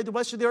food. We pray to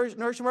bless the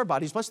nourishment of our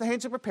bodies. Bless the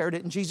hands that prepared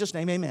it. In Jesus'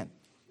 name, amen.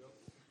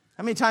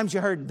 How many times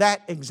you heard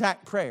that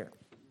exact prayer?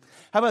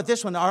 How about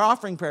this one, our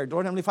offering prayer?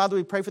 Lord Heavenly Father,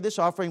 we pray for this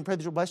offering. Pray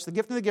that you'll bless the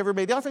gift of the giver.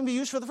 May the offering be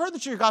used for the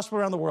furtherance of your gospel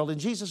around the world. In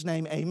Jesus'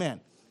 name, amen.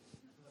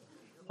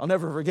 I'll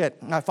never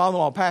forget, my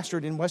father-in-law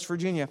pastored in West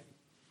Virginia.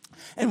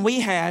 And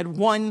we had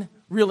one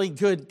really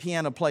good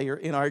piano player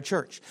in our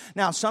church.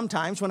 Now,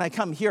 sometimes when I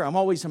come here, I'm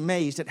always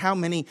amazed at how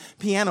many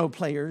piano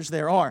players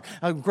there are.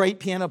 A great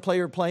piano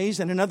player plays,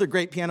 and another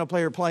great piano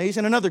player plays,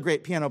 and another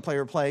great piano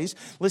player plays.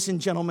 Listen,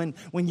 gentlemen,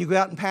 when you go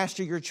out and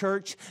pastor your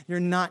church, you're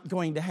not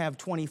going to have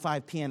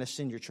 25 pianists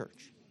in your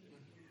church.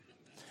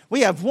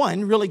 We have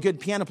one really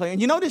good piano player.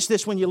 And you notice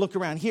this when you look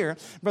around here,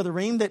 Brother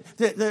Ream, that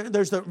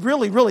there's the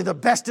really the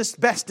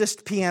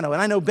bestest piano.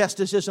 And I know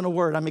bestest isn't a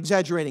word. I'm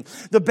exaggerating.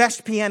 The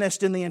best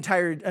pianist in the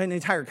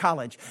entire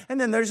college. And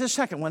then there's a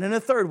second one and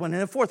a third one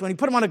and a fourth one. You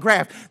put them on a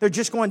graph, they're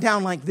just going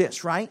down like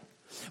this, right?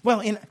 Well,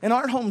 in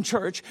our home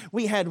church,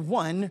 we had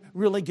one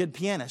really good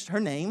pianist.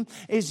 Her name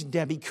is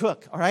Debbie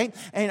Cook, all right?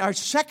 And our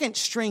second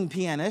string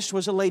pianist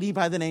was a lady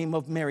by the name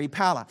of Mary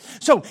Palla.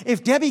 So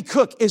if Debbie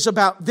Cook is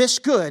about this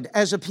good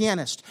as a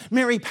pianist,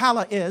 Mary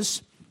Palla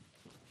is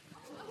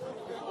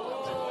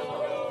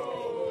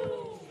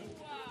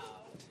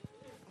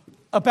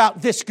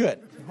about this good,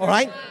 all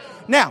right?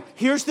 Now,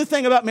 here's the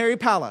thing about Mary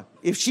Palla.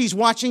 If she's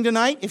watching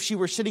tonight, if she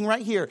were sitting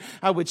right here,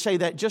 I would say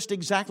that just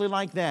exactly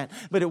like that.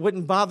 But it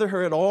wouldn't bother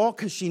her at all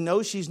because she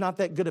knows she's not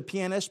that good a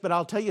pianist. But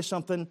I'll tell you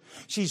something,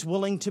 she's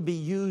willing to be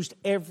used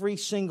every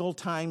single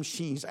time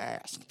she's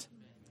asked.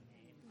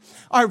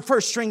 Our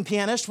first string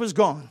pianist was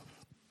gone.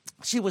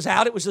 She was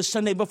out. It was the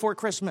Sunday before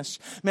Christmas.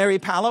 Mary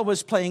Palla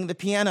was playing the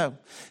piano.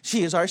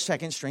 She is our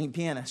second string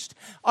pianist.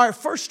 Our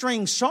first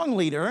string song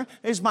leader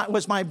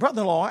was my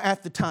brother-in-law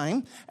at the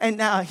time.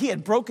 And he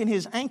had broken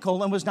his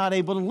ankle and was not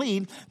able to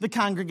lead the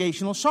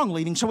congregational song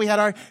leading. So we had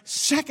our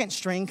second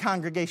string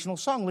congregational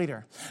song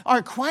leader.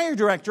 Our choir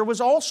director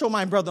was also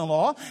my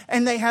brother-in-law.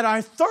 And they had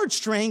our third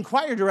string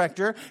choir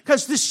director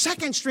because the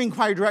second string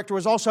choir director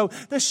was also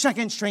the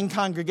second string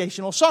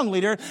congregational song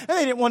leader. And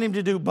they didn't want him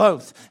to do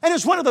both. And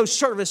it's one of those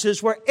services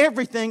where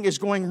everything is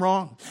going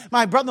wrong.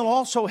 My brother-in-law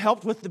also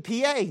helped with the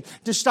PA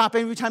to stop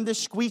every time the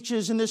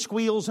squeeches and the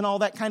squeals and all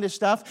that kind of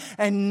stuff,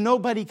 and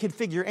nobody could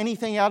figure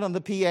anything out on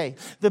the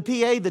PA. The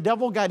PA, the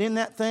devil got in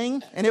that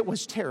thing, and it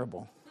was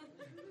terrible.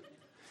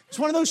 It's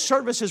one of those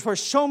services where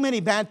so many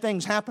bad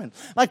things happen.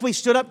 Like we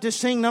stood up to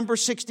sing number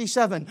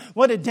 67.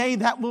 What a day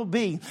that will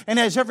be.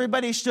 And as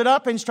everybody stood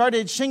up and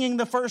started singing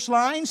the first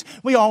lines,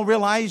 we all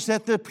realized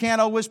that the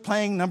piano was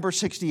playing number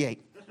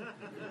 68.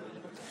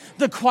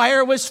 The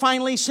choir was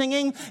finally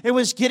singing. It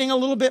was getting a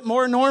little bit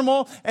more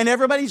normal, and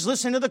everybody's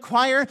listening to the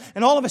choir,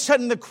 and all of a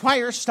sudden the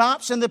choir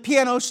stops and the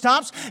piano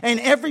stops, and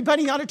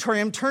everybody in the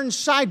auditorium turns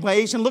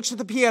sideways and looks at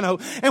the piano,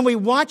 and we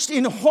watched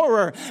in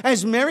horror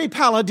as Mary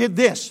Palla did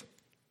this.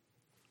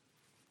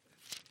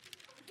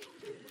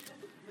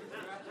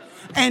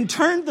 And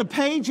turned the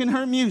page in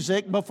her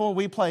music before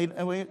we played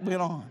and we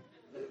went on.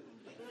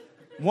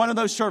 One of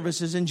those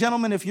services. And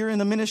gentlemen, if you're in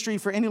the ministry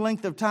for any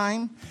length of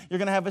time, you're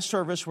going to have a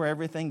service where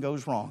everything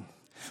goes wrong.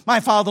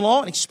 My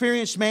father-in-law, an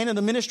experienced man in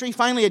the ministry,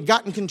 finally had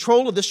gotten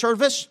control of the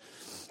service.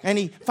 And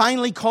he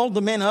finally called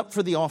the men up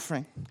for the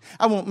offering.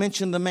 I won't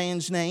mention the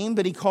man's name,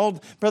 but he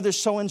called Brother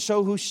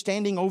so-and-so who's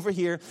standing over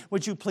here.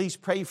 Would you please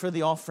pray for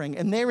the offering?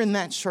 And there in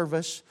that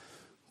service,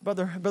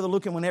 Brother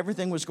Lucan, when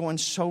everything was going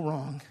so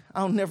wrong,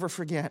 I'll never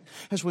forget,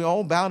 as we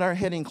all bowed our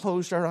head and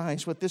closed our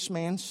eyes, what this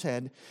man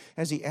said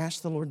as he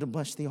asked the Lord to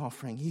bless the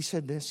offering. He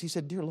said this, he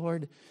said, "Dear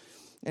Lord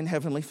and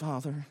Heavenly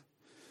Father,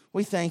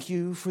 we thank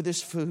you for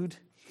this food.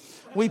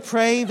 We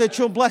pray that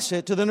you'll bless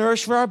it to the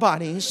nourishment of our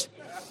bodies.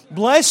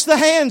 Bless the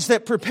hands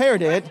that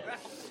prepared it.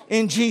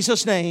 In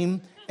Jesus'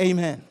 name,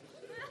 amen."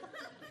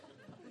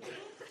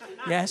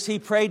 Yes, he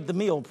prayed the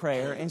meal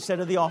prayer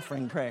instead of the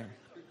offering prayer.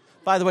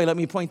 By the way, let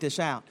me point this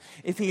out.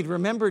 If he'd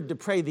remembered to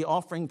pray the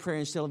offering prayer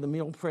instead of the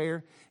meal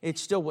prayer, it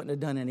still wouldn't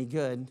have done any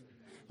good.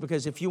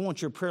 Because if you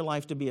want your prayer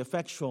life to be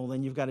effectual,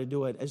 then you've got to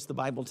do it as the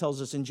Bible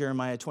tells us in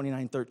Jeremiah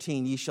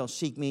 29:13, "Ye shall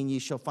seek me and ye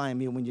shall find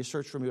me when you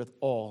search for me with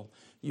all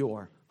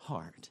your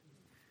heart."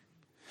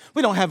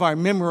 We don't have our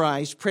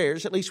memorized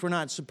prayers, at least we're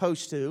not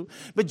supposed to,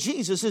 but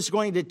Jesus is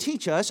going to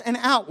teach us an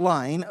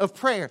outline of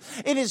prayer.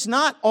 It is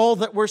not all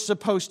that we're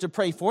supposed to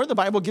pray for. The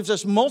Bible gives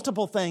us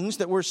multiple things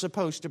that we're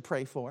supposed to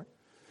pray for.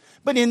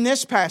 But in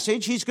this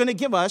passage, he's going to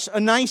give us a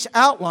nice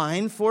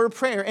outline for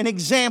prayer, an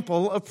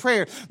example of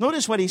prayer.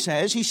 Notice what he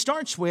says. He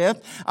starts with,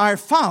 "Our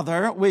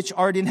Father, which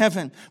art in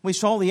heaven." We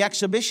saw the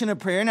exhibition of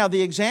prayer. Now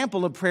the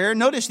example of prayer.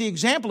 Notice the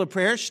example of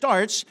prayer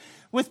starts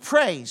with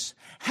praise.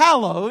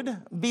 "Hallowed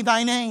be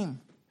thy name.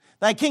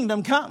 Thy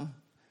kingdom come.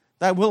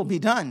 Thy will be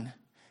done,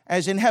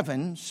 as in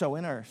heaven, so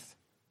in earth."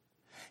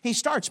 He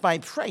starts by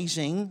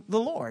praising the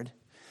Lord.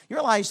 You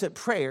realize that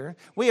prayer,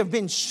 we have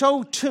been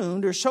so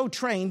tuned or so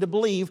trained to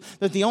believe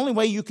that the only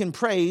way you can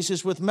praise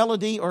is with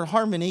melody or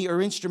harmony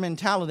or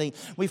instrumentality.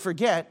 We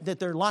forget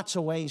that there are lots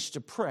of ways to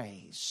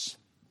praise.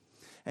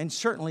 And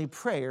certainly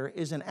prayer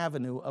is an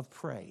avenue of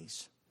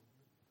praise.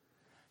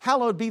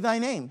 Hallowed be thy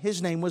name.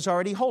 His name was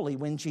already holy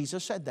when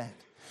Jesus said that.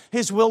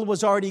 His will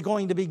was already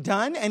going to be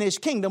done, and His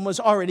kingdom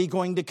was already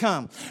going to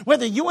come.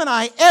 Whether you and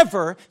I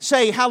ever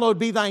say, hallowed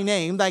be thy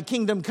name, thy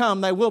kingdom come,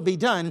 thy will be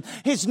done,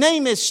 His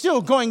name is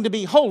still going to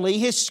be holy,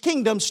 His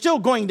kingdom's still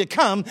going to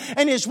come,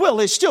 and His will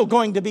is still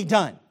going to be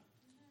done.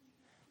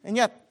 And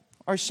yet,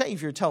 our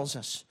Savior tells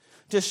us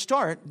to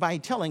start by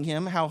telling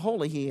Him how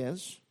holy He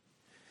is,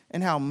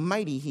 and how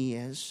mighty He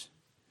is,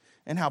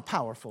 and how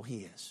powerful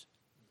He is.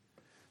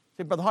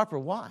 Say, Brother Harper,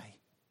 why?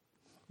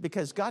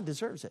 Because God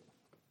deserves it.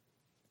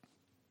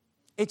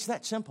 It's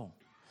that simple.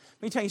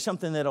 Let me tell you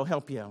something that'll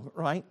help you,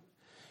 right?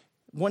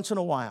 Once in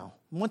a while,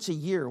 once a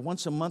year,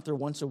 once a month, or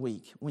once a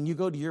week, when you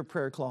go to your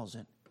prayer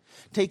closet,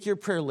 take your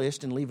prayer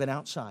list and leave it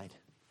outside.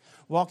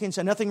 Walk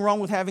inside. Nothing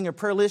wrong with having a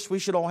prayer list. We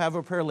should all have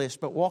a prayer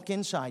list. But walk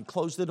inside,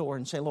 close the door,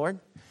 and say, Lord,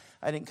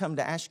 I didn't come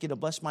to ask you to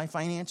bless my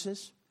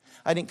finances.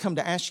 I didn't come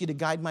to ask you to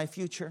guide my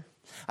future.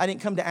 I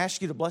didn't come to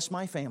ask you to bless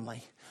my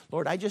family.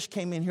 Lord, I just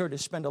came in here to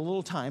spend a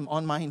little time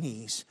on my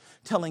knees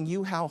telling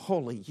you how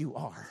holy you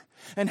are,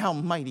 and how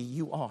mighty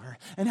you are,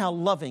 and how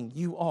loving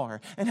you are,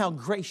 and how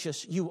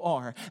gracious you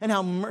are, and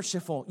how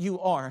merciful you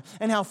are,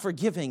 and how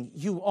forgiving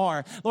you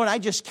are. Lord, I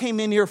just came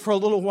in here for a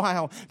little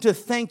while to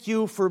thank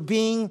you for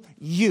being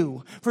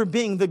you, for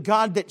being the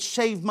God that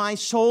saved my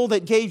soul,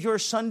 that gave your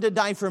Son to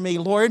die for me.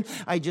 Lord,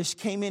 I just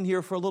came in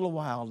here for a little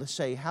while to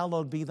say,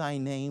 hallowed be thy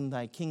name,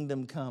 thy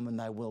kingdom come, and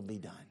thy will be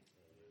done.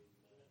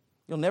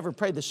 You'll never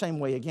pray the same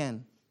way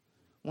again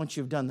once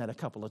you've done that a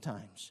couple of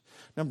times.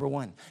 Number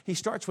one, he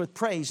starts with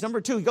praise.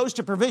 Number two, he goes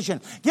to provision.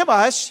 Give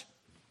us,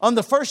 on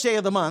the first day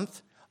of the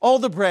month, all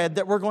the bread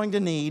that we're going to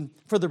need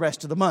for the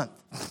rest of the month.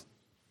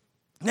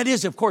 That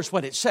is, of course,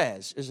 what it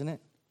says, isn't it?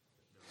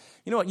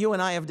 You know what you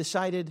and I have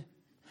decided?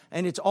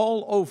 And it's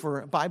all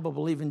over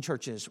Bible-believing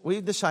churches.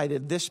 We've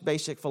decided this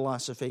basic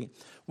philosophy.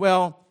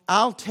 Well,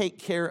 I'll take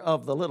care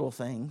of the little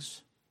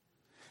things,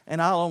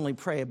 and I'll only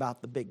pray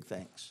about the big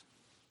things.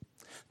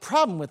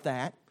 Problem with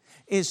that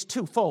is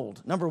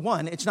twofold. Number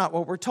one, it's not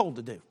what we're told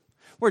to do.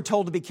 We're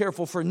told to be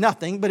careful for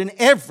nothing, but in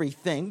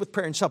everything, with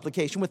prayer and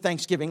supplication, with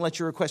thanksgiving, let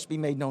your requests be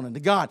made known unto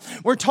God.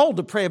 We're told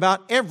to pray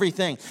about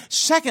everything.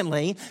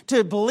 Secondly,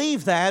 to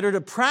believe that or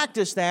to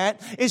practice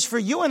that is for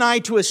you and I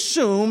to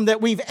assume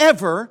that we've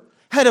ever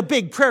had a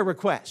big prayer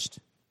request.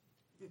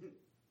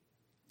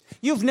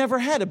 You've never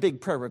had a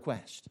big prayer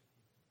request.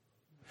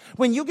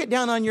 When you get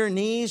down on your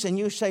knees and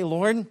you say,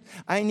 Lord,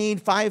 I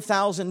need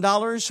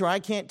 $5,000 or I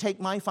can't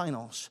take my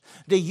finals.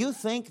 Do you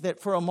think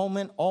that for a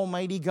moment,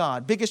 Almighty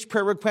God, biggest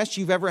prayer request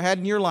you've ever had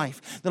in your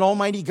life, that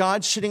Almighty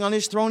God sitting on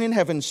His throne in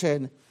heaven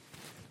said,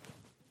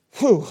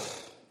 whew,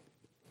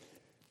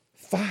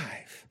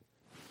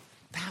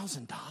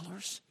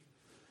 $5,000?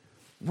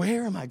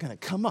 Where am I going to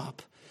come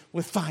up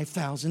with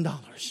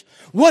 $5,000?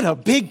 What a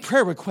big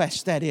prayer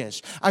request that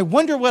is. I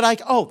wonder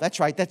what oh,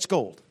 that's right, that's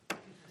gold.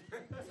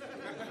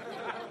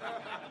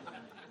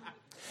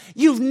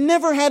 You've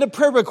never had a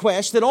prayer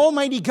request that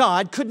Almighty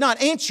God could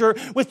not answer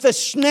with the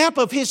snap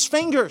of His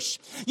fingers.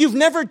 You've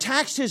never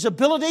taxed His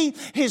ability,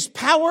 His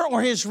power,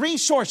 or His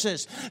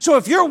resources. So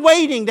if you're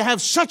waiting to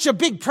have such a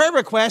big prayer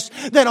request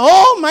that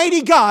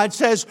Almighty God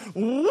says,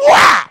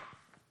 wow,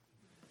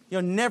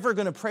 you're never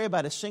going to pray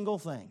about a single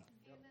thing.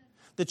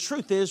 The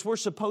truth is, we're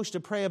supposed to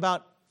pray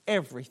about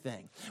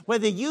everything.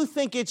 Whether you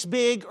think it's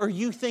big or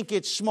you think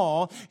it's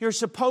small, you're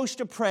supposed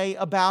to pray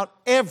about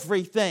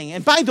everything.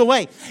 And by the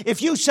way,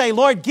 if you say,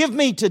 Lord, give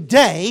me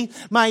today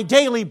my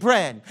daily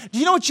bread, do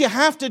you know what you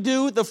have to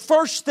do the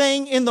first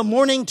thing in the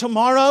morning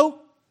tomorrow?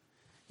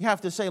 You have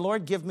to say,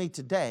 Lord, give me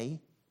today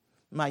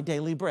my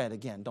daily bread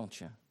again,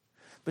 don't you?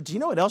 But do you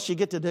know what else you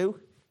get to do?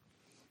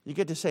 You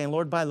get to say,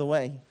 Lord, by the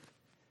way,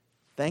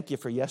 thank you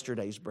for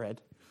yesterday's bread.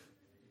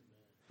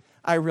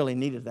 I really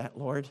needed that,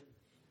 Lord.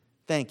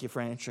 Thank you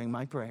for answering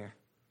my prayer.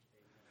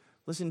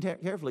 Listen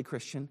carefully,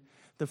 Christian.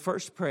 The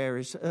first prayer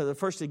is the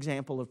first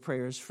example of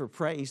prayer is for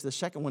praise. The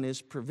second one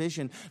is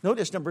provision.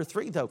 Notice number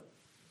 3, though.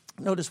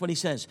 Notice what he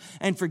says.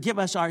 And forgive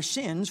us our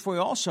sins, for we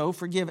also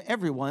forgive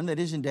everyone that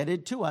is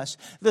indebted to us.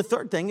 The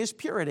third thing is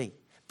purity.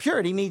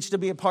 Purity needs to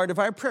be a part of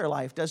our prayer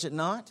life, does it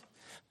not?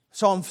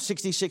 Psalm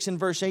 66 and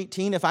verse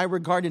 18, if I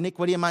regard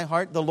iniquity in my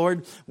heart, the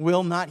Lord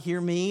will not hear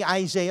me.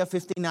 Isaiah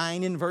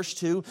 59 in verse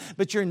 2,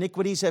 but your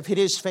iniquities have hid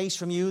His face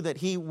from you that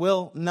He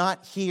will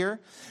not hear.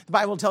 The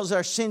Bible tells us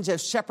our sins have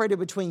separated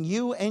between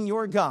you and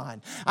your God.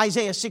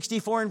 Isaiah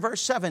 64 and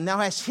verse 7, thou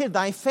hast hid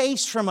thy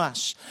face from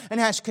us and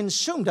hast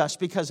consumed us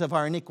because of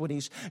our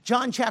iniquities.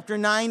 John chapter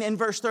 9 and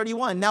verse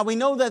 31, now we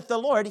know that the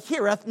Lord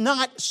heareth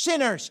not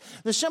sinners.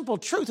 The simple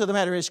truth of the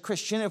matter is,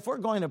 Christian, if we're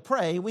going to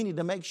pray, we need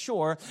to make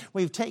sure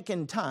we've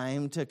taken time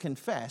to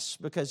confess,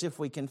 because if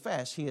we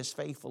confess, He is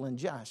faithful and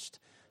just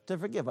to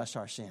forgive us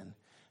our sin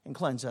and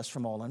cleanse us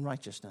from all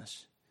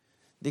unrighteousness.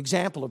 The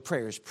example of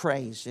prayer is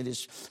praise. It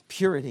is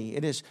purity.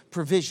 It is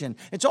provision.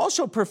 It's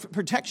also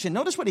protection.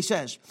 Notice what he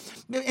says.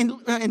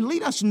 And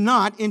lead us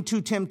not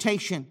into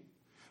temptation,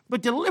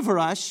 but deliver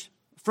us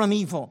from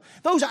evil.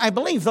 I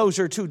believe those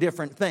are two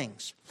different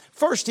things.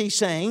 First, he's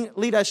saying,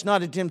 lead us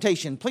not into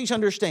temptation. Please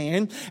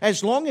understand,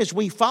 as long as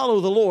we follow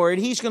the Lord,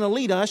 He's going to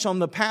lead us on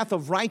the path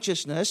of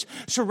righteousness,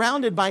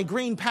 surrounded by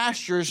green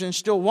pastures and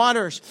still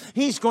waters.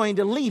 He's going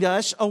to lead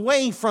us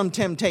away from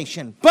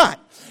temptation. But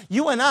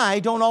you and I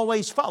don't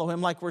always follow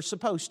Him like we're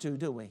supposed to,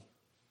 do we?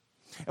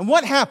 And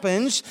what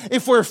happens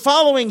if we're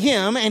following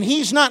Him and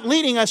He's not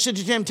leading us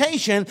into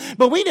temptation,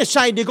 but we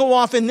decide to go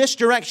off in this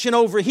direction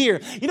over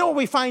here? You know where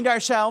we find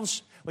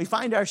ourselves? We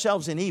find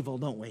ourselves in evil,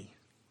 don't we?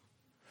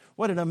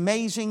 What an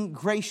amazing,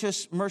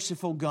 gracious,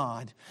 merciful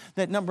God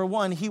that, number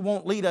one, He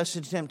won't lead us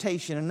into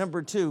temptation. And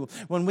number two,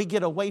 when we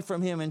get away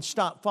from Him and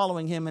stop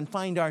following Him and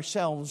find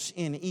ourselves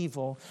in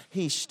evil,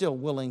 He's still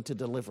willing to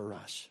deliver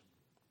us.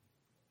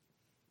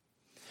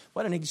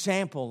 What an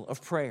example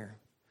of prayer.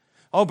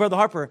 Oh, Brother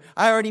Harper,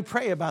 I already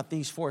pray about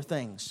these 4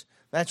 things.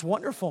 That's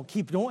wonderful.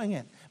 Keep doing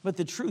it. But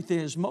the truth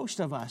is, most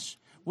of us,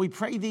 we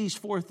pray these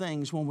 4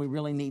 things when we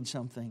really need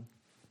something.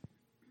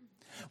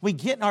 We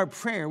get our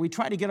prayer, we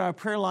try to get our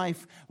prayer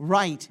life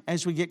right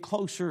as we get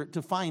closer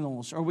to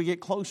finals or we get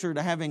closer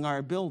to having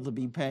our bill to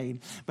be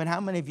paid. But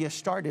how many of you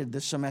started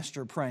the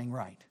semester praying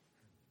right?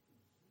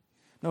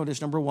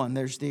 Notice, number 1,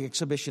 there's the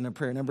exhibition of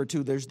prayer. Number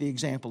 2, there's the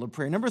example of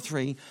prayer. Number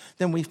 3,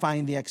 then we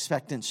find the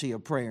expectancy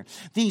of prayer.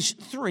 These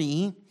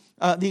 4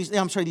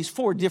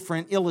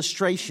 different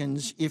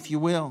illustrations, if you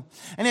will.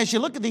 And as you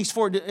look at these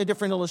 4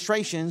 different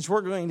illustrations,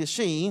 we're going to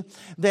see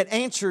that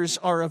answers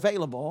are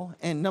available.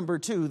 And number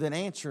 2, that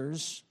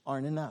answers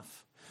aren't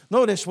enough.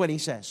 Notice what he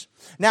says.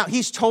 Now,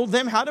 he's told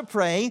them how to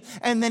pray,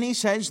 and then he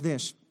says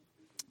this.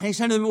 He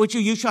said to them,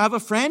 you shall have a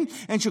friend,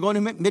 and shall go to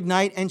him at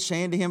midnight, and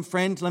say unto him,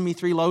 Friend, lend me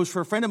 3 loaves,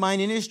 for a friend of mine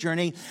in his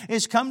journey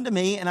is come to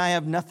me, and I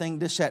have nothing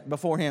to set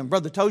before him.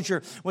 Brother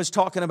Tozier was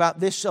talking about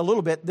this a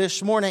little bit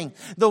this morning.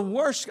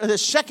 The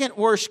second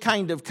worst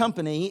kind of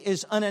company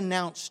is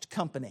unannounced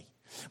company.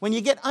 When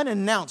you get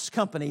unannounced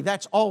company,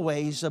 that's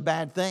always a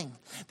bad thing.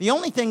 The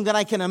only thing that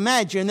I can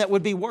imagine that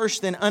would be worse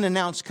than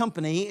unannounced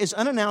company is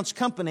unannounced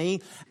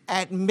company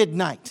at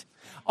midnight.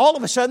 All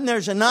of a sudden,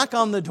 there's a knock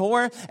on the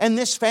door, and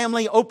this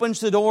family opens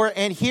the door,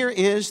 and here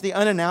is the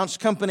unannounced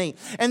company.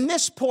 And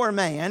this poor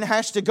man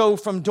has to go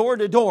from door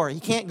to door. He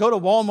can't go to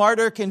Walmart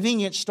or a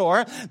convenience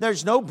store.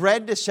 There's no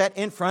bread to set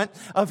in front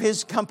of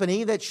his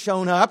company that's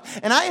shown up.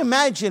 And I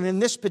imagine in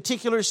this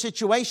particular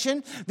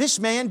situation, this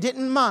man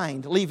didn't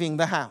mind leaving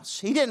the house.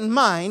 He didn't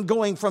mind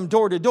going from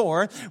door to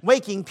door,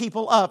 waking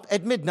people up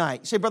at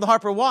midnight. You say, Brother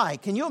Harper, why?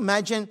 Can you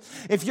imagine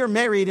if you're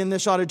married in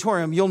this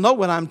auditorium, you'll know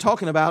what I'm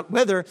talking about,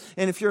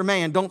 and if you're a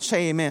man, don't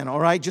say amen, all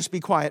right? Just be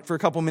quiet for a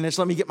couple minutes.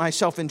 Let me get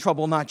myself in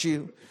trouble, not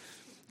you.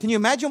 Can you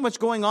imagine what's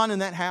going on in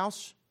that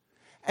house?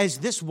 As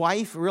this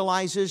wife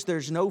realizes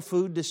there's no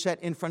food to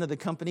set in front of the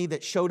company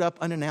that showed up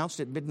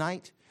unannounced at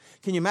midnight.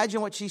 Can you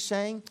imagine what she's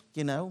saying?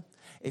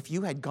 If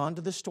you had gone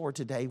to the store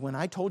today when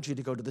I told you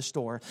to go to the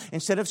store,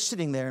 instead of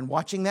sitting there and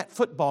watching that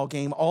football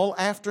game all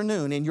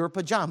afternoon in your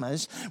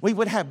pajamas, we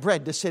would have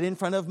bread to sit in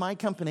front of my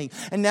company.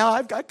 And now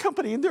I've got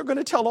company, and they're going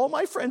to tell all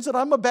my friends that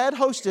I'm a bad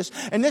hostess.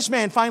 And this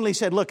man finally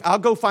said, look, I'll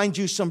go find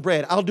you some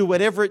bread. I'll do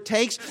whatever it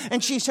takes.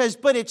 And she says,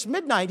 but it's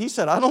midnight. He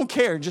said, I don't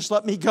care. Just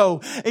let me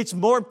go. It's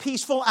more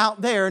peaceful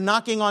out there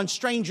knocking on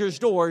strangers'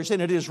 doors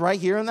than it is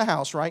right here in the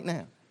house right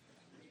now.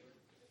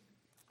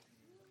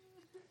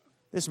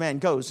 This man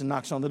goes and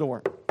knocks on the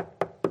door.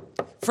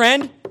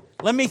 Friend,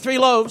 lend me 3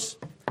 loaves.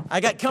 I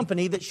got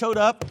company that showed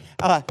up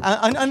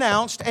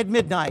unannounced at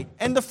midnight.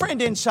 And the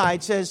friend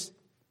inside says,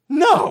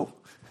 no,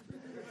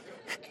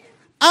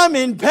 I'm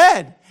in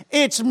bed.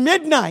 It's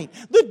midnight.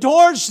 The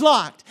door's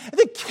locked.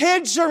 The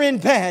kids are in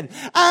bed.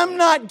 I'm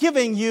not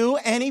giving you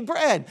any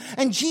bread.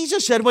 And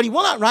Jesus said, well, he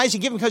will not rise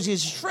and give him because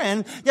he's his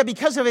friend, yet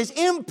because of his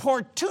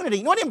importunity.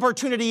 You know what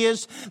importunity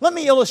is? Let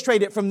me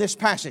illustrate it from this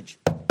passage.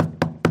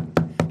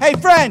 Hey,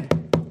 friend,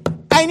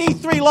 I need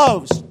 3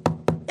 loaves.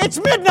 It's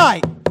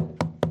midnight.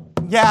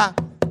 Yeah,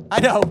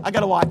 I know. I got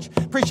to watch.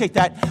 Appreciate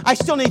that. I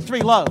still need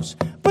 3 loaves.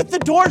 But the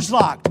door's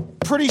locked.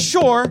 Pretty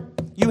sure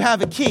you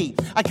have a key.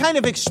 I kind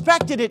of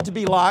expected it to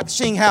be locked,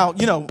 seeing how,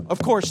 of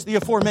course, the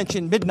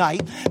aforementioned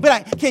midnight.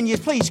 But can you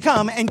please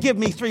come and give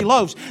me 3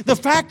 loaves? The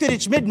fact that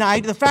it's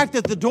midnight, the fact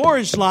that the door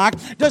is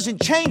locked,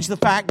 doesn't change the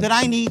fact that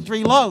I need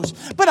 3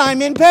 loaves. But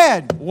I'm in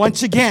bed.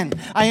 Once again,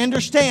 I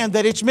understand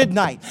that it's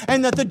midnight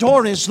and that the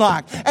door is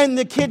locked and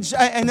the kids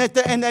and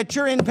that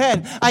you're in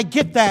bed. I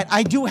get that.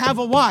 I do have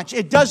a watch.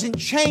 It doesn't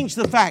change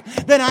the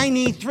fact that I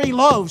need 3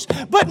 loaves.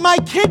 But my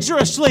kids are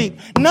asleep.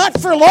 Not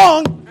for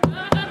long.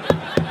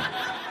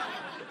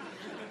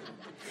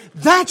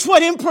 That's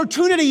what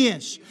importunity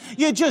is.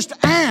 You just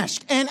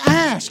ask and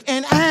ask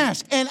and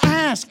ask and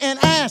ask and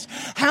ask.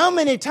 How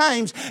many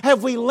times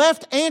have we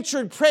left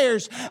answered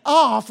prayers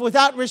off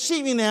without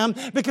receiving them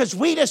because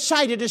we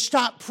decided to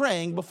stop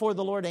praying before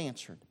the Lord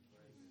answered?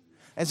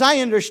 As I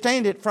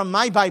understand it from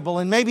my Bible,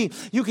 and maybe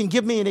you can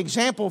give me an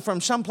example from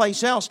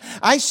someplace else,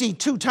 I see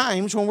 2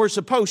 times when we're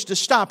supposed to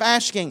stop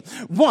asking.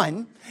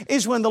 One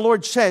is when the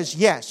Lord says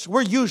yes.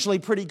 We're usually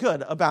pretty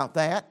good about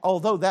that,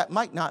 although that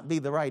might not be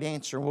the right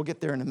answer. We'll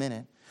get there in a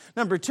minute.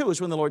 Number 2 is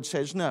when the Lord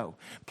says no.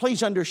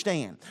 Please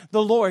understand,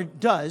 the Lord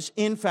does,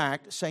 in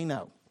fact, say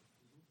no.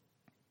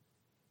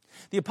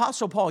 The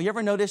Apostle Paul, you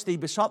ever notice that he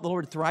besought the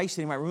Lord thrice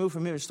that he might remove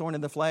from him his thorn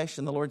in the flesh,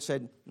 and the Lord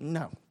said,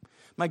 no.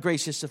 My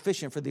grace is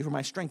sufficient for thee, for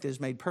my strength is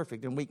made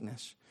perfect in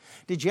weakness.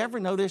 Did you ever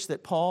notice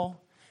that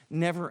Paul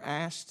never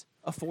asked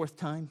a 4th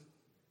time?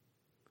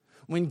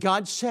 When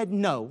God said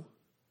no,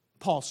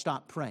 Paul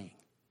stopped praying.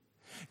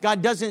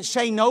 God doesn't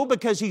say no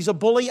because He's a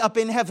bully up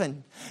in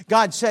heaven.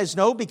 God says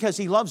no because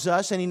He loves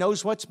us and He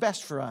knows what's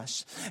best for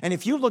us. And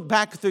if you look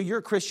back through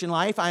your Christian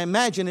life, I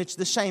imagine it's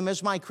the same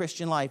as my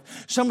Christian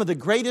life. Some of the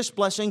greatest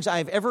blessings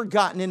I've ever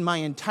gotten in my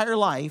entire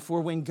life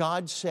were when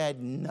God said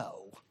no.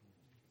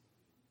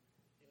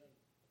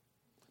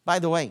 By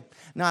the way,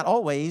 not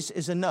always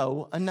is a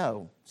no a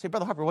no. Say,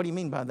 Brother Harper, what do you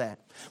mean by that?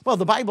 Well,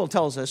 the Bible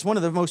tells us one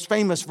of the most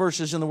famous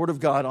verses in the Word of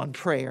God on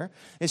prayer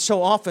is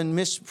so often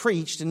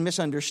mispreached and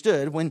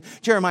misunderstood when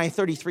Jeremiah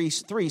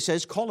 33:3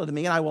 says, call unto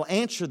me and I will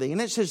answer thee. And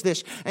it says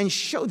this, and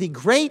show thee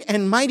great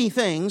and mighty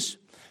things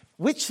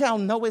which thou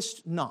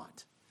knowest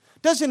not.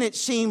 Doesn't it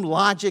seem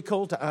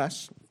logical to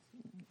us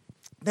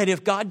that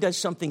if God does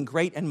something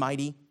great and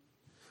mighty,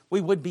 we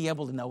would be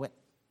able to know it?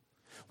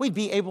 We'd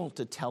be able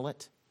to tell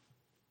it.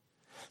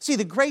 See,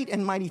 the great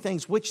and mighty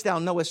things which thou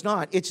knowest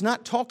not, it's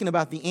not talking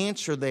about the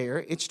answer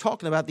there. It's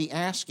talking about the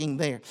asking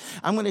there.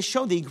 I'm going to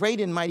show thee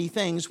great and mighty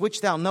things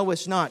which thou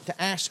knowest not.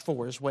 To ask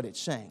for is what it's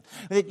saying.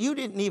 That you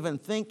didn't even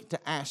think to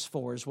ask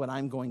for is what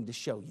I'm going to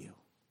show you.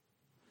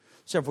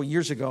 Several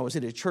years ago, I was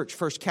at a church,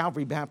 First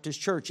Calvary Baptist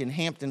Church in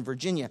Hampton,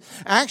 Virginia.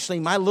 Actually,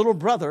 my little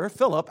brother,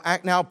 Philip,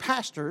 now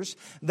pastors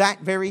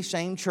that very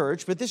same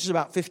church, but this is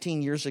about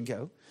 15 years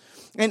ago.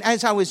 And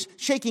as I was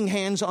shaking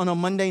hands on a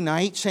Monday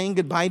night, saying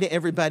goodbye to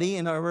everybody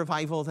in a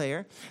revival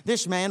there,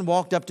 this man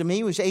walked up to me.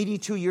 He was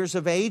 82 years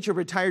of age, a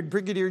retired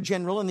brigadier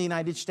general in the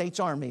United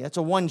States Army. That's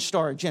a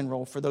 1-star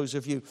general for those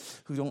of you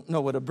who don't know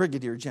what a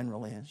brigadier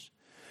general is.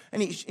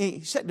 And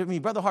he said to me,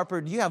 Brother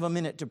Harper, do you have a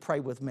minute to pray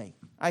with me?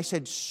 I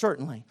said,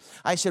 certainly.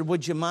 I said,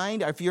 would you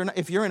mind? If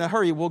you're in a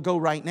hurry, we'll go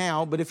right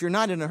now. But if you're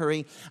not in a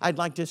hurry, I'd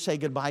like to say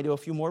goodbye to a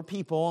few more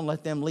people and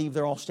let them leave.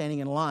 They're all standing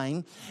in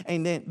line.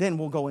 And then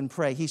we'll go and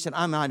pray. He said,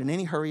 I'm not in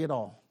any hurry at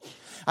all.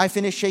 I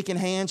finished shaking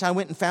hands. I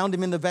went and found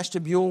him in the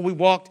vestibule. We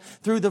walked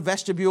through the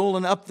vestibule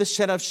and up the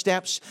set of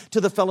steps to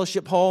the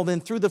fellowship hall,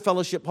 then through the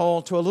fellowship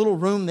hall to a little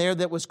room there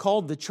that was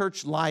called the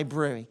church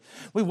library.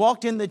 We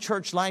walked in the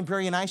church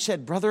library and I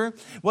said, Brother,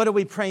 what are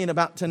we praying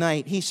about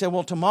tonight? He said,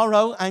 well,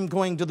 tomorrow I'm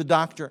going to the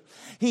doctor.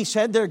 He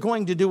said, they're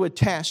going to do a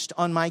test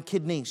on my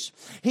kidneys.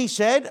 He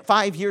said,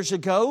 5 years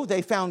ago,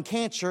 they found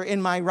cancer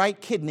in my right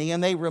kidney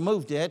and they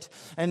removed it.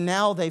 And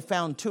now they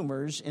found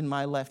tumors in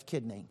my left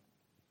kidney.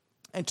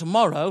 And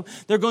tomorrow,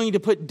 they're going to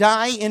put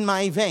dye in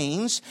my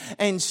veins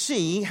and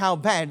see how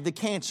bad the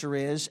cancer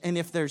is and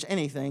if there's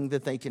anything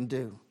that they can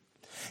do.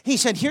 He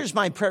said, here's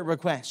my prayer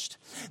request.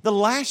 The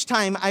last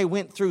time I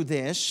went through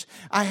this,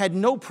 I had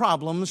no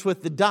problems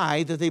with the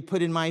dye that they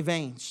put in my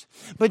veins.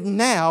 But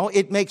now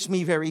it makes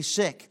me very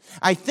sick.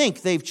 I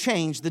think they've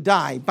changed the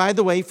dye. By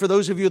the way, for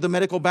those of you with a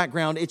medical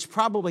background, it's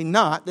probably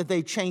not that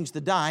they've changed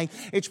the dye.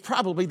 It's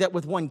probably that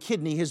with one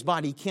kidney, his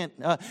body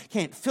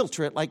can't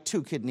filter it like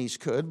 2 kidneys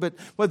could. But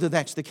whether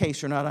that's the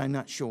case or not, I'm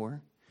not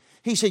sure.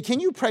 He said,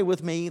 can you pray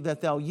with me that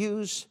they'll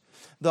use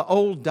the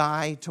old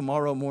dye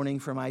tomorrow morning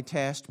for my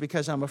test,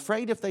 because I'm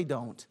afraid if they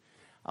don't,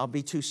 I'll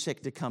be too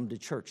sick to come to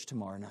church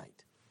tomorrow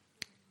night.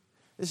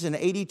 This is an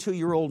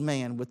 82-year-old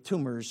man with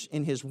tumors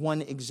in his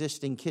one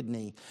existing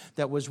kidney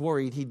that was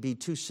worried he'd be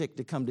too sick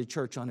to come to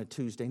church on a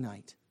Tuesday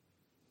night.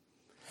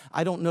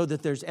 I don't know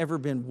that there's ever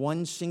been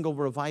one single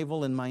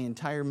revival in my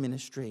entire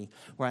ministry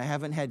where I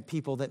haven't had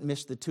people that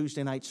missed the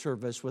Tuesday night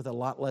service with a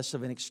lot less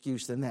of an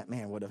excuse than that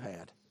man would have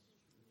had.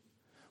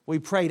 We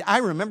prayed. I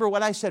remember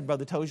what I said,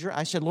 Brother Tozier.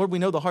 I said, Lord, we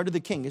know the heart of the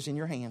king is in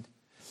your hand.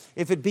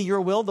 If it be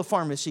your will, the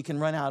pharmacy can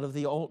run out of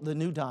the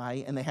new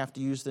dye and they have to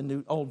use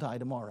the old dye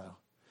tomorrow.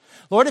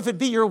 Lord, if it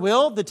be your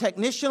will, the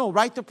technician will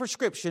write the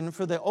prescription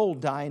for the old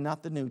dye,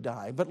 not the new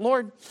dye. But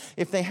Lord,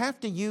 if they have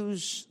to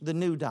use the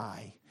new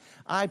dye,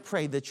 I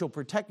pray that you'll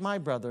protect my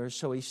brother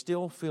so he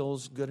still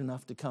feels good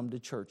enough to come to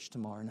church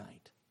tomorrow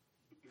night.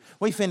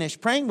 We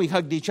finished praying, we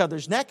hugged each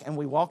other's neck, and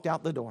we walked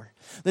out the door.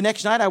 The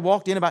next night, I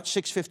walked in about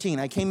 6:15.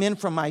 I came in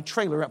from my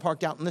trailer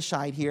parked out on the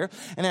side here,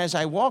 and as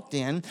I walked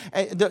in,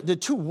 the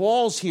 2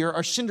 walls here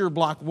are cinder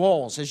block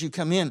walls as you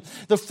come in.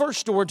 The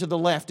first door to the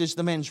left is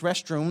the men's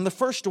restroom. The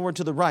first door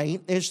to the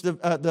right is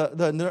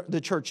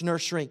the church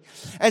nursery.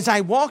 As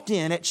I walked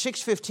in at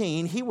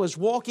 6:15, he was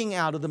walking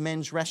out of the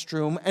men's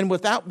restroom, and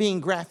without being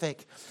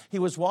graphic, he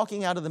was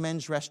walking out of the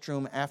men's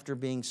restroom after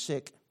being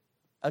sick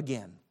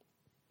again.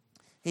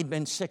 He'd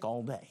been sick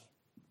all day.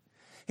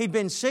 He'd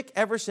been sick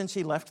ever since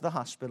he left the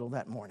hospital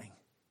that morning.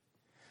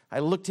 I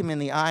looked him in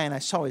the eye and I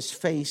saw his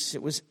face.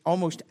 It was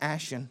almost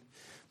ashen.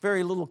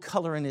 very little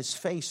color in his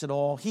face at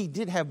all. He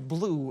did have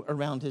blue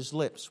around his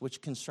lips,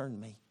 which concerned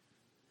me.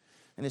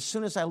 And as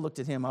soon as I looked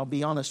at him, I'll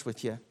be honest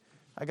with you,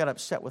 I got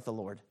upset with the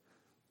Lord.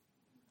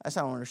 I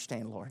said, I don't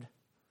understand, Lord.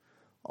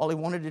 All he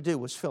wanted to do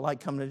was feel like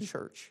coming to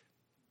church.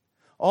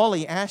 All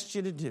he asked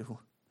you to do.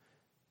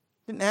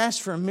 Didn't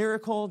ask for a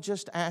miracle,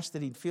 just asked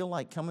that he'd feel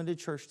like coming to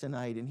church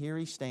tonight. And here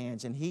he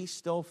stands, and he's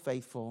still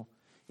faithful,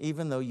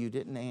 even though you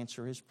didn't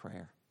answer his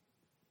prayer.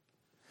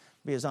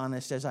 Be as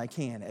honest as I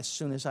can. As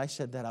soon as I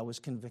said that, I was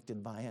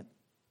convicted by it.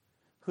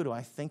 Who do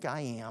I think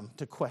I am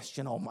to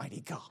question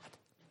Almighty God?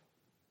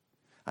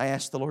 I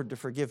asked the Lord to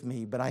forgive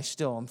me, but I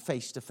still am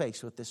face to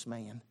face with this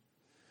man.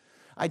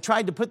 I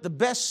tried to put the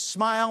best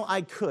smile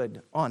I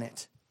could on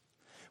it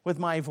with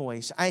my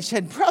voice. I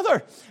said,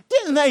 brother,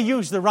 didn't they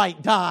use the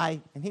right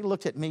dye? And he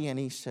looked at me and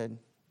he said,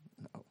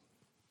 no.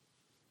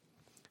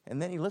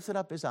 And then he lifted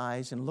up his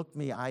eyes and looked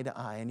me eye to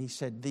eye and he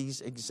said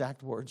these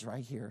exact words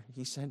right here.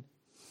 He said,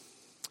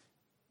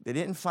 they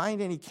didn't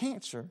find any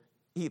cancer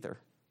either.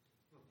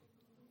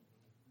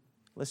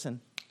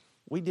 Listen,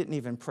 we didn't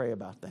even pray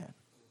about that.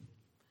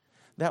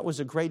 That was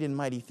a great and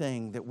mighty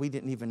thing that we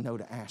didn't even know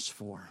to ask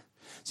for.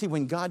 See,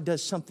 when God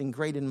does something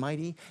great and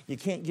mighty, you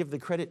can't give the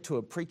credit to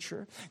a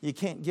preacher. You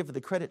can't give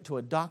the credit to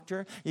a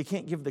doctor. You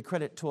can't give the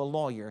credit to a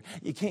lawyer.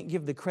 You can't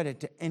give the credit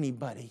to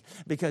anybody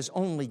because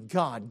only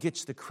God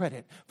gets the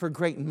credit for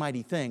great and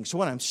mighty things. So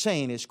what I'm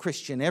saying is,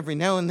 Christian, every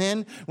now and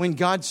then when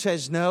God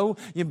says no,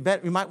 you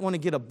might want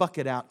to get a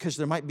bucket out because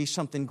there might be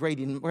something great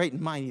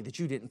and mighty that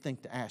you didn't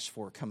think to ask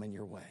for coming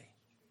your way.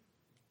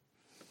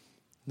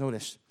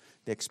 Notice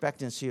the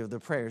expectancy of the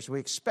prayers. We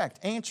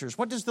expect answers.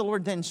 What does the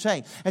Lord then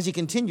say as he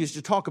continues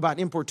to talk about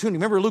importunity?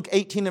 Remember Luke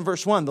 18 and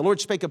verse 1. The Lord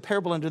spake a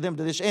parable unto them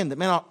to this end, that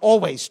men ought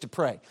always to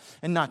pray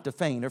and not to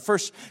faint. Or 1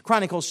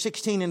 Chronicles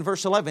 16 and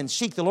verse 11.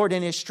 Seek the Lord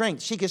in his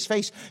strength. Seek his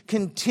face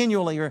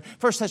continually. Or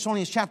 1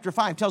 Thessalonians chapter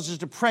 5 tells us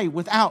to pray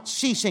without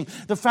ceasing.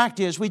 The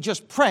fact is we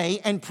just pray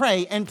and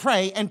pray and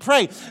pray and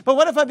pray. But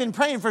what if I've been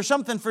praying for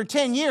something for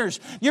 10 years?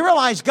 You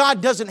realize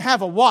God doesn't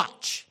have a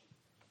watch.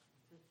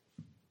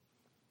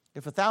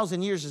 If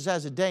 1,000 years is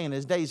as a day and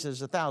his days as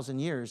 1,000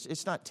 years,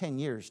 it's not 10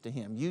 years to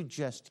him. You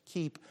just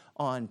keep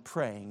on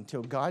praying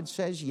till God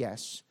says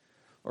yes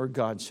or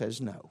God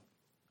says no.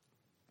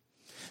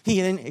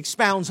 He then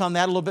expounds on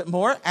that a little bit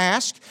more.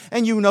 Ask,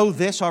 and you know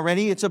this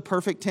already. It's a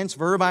perfect tense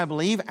verb, I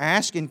believe.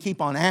 Ask and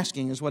keep on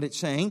asking is what it's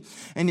saying.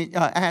 And it,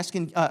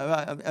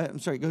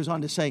 it goes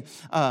on to say,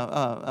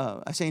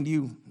 I say unto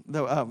you,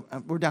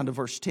 we're down to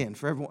verse 10,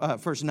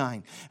 verse 9.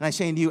 And I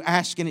say unto you,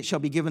 ask and it shall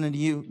be given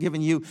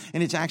you.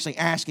 And it's actually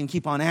ask and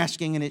keep on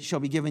asking and it shall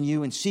be given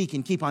you. And seek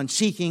and keep on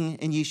seeking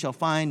and ye shall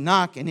find.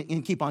 Knock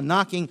and keep on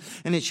knocking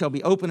and it shall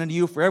be open unto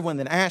you. For everyone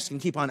that asks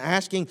and keep on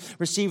asking,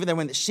 receiveth.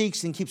 Everyone that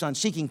seeks and keeps on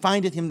seeking,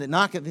 findeth. Him that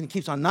knocketh and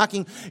keeps on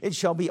knocking, it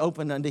shall be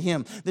opened unto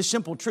him. The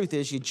simple truth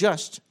is you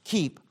just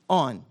keep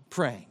on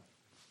praying.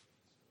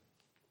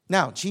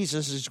 Now,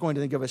 Jesus is going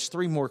to give us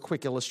 3 more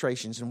quick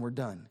illustrations and we're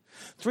done.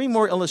 3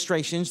 more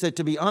illustrations that,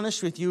 to be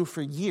honest with you,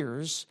 for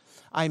years,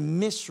 I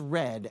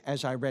misread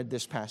as I read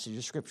this passage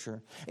of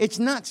Scripture. It's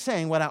not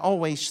saying what I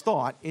always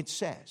thought it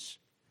says.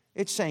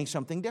 It's saying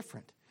something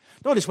different.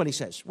 Notice what he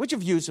says. Which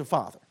of you is a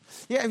father?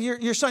 Yeah, if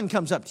your son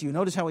comes up to you.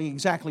 Notice how he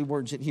exactly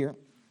words it here.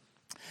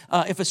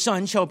 If a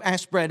son shall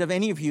ask bread of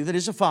any of you that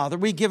is a father,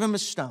 we give him a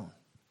stone.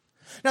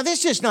 Now,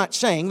 this is not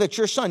saying that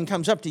your son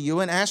comes up to you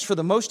and asks for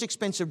the most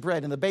expensive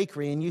bread in the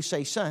bakery, and you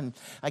say, son,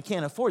 I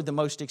can't afford the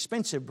most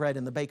expensive bread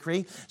in the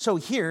bakery, so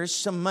here's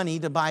some money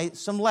to buy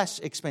some less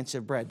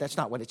expensive bread. That's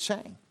not what it's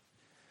saying.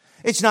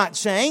 It's not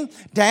saying,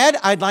 Dad,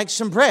 I'd like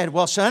some bread.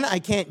 Well, son, I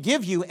can't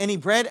give you any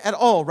bread at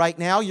all right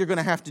now. You're going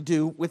to have to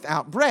do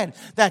without bread.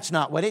 That's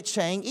not what it's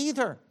saying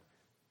either.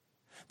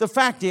 The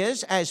fact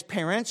is, as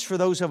parents, for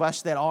those of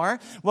us that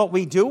are, what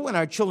we do when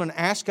our children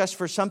ask us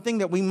for something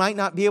that we might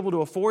not be able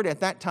to afford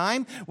at that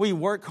time, we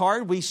work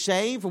hard, we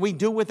save, we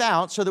do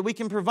without so that we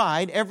can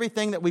provide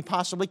everything that we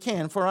possibly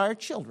can for our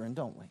children,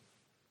 don't we?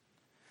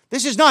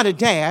 This is not a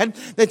dad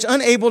that's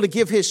unable to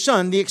give his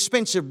son the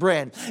expensive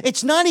bread.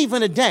 It's not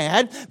even a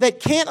dad that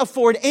can't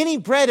afford any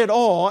bread at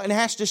all and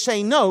has to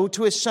say no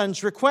to his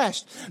son's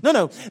request.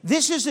 No.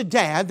 This is a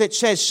dad that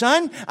says,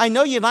 son, I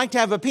know you'd like to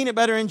have a peanut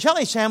butter and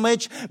jelly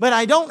sandwich, but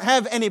I don't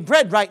have any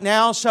bread right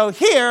now, so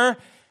here,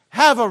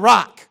 have a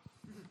rock.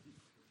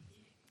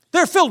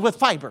 They're filled with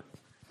fiber.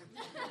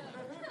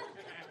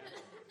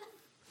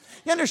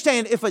 You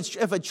understand, if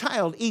a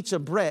child eats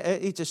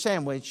a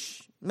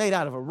sandwich made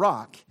out of a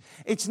rock,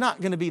 it's not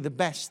going to be the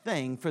best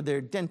thing for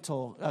their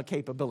dental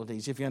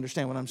capabilities, if you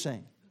understand what I'm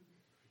saying.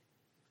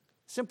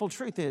 Simple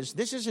truth is,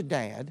 this is a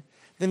dad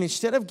that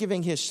instead of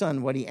giving his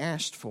son what he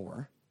asked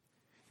for,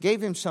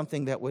 gave him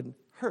something that would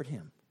hurt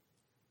him.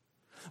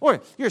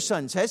 Or your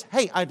son says,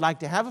 hey, I'd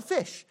like to have a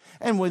fish.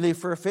 And will you,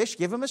 for a fish,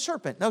 give him a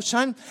serpent? No,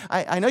 son,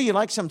 I know you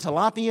like some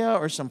tilapia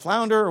or some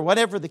flounder or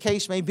whatever the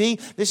case may be.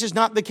 This is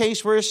not the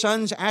case where his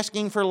son's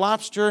asking for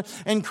lobster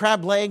and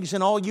crab legs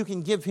and all you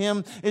can give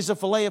him is a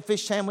filet of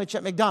fish sandwich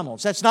at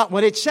McDonald's. That's not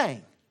what it's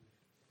saying.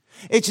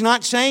 It's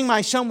not saying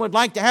my son would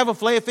like to have a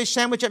filet-o-fish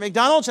sandwich at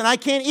McDonald's and I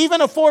can't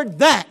even afford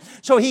that,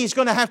 so he's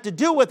going to have to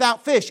do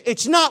without fish.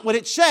 It's not what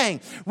it's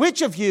saying.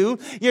 Which of you,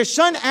 your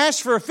son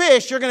asks for a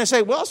fish, you're going to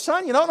say, well,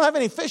 son, you don't have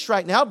any fish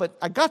right now, but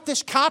I got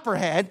this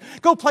copperhead.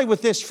 Go play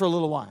with this for a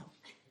little while.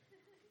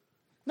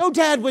 No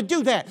dad would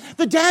do that.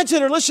 The dads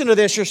that are listening to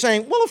this are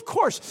saying, well, of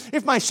course,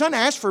 if my son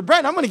asks for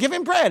bread, I'm going to give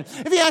him bread.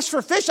 If he asks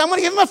for fish, I'm going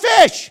to give him a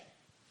fish.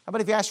 How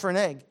about if he asks for an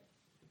egg?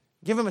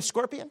 Give him a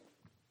scorpion?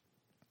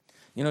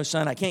 You know,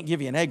 son, I can't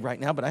give you an egg right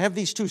now, but I have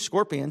these 2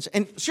 scorpions.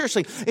 And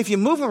seriously, if you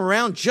move them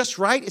around just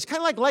right, it's kind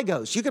of like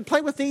Legos. You could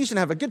play with these and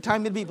have a good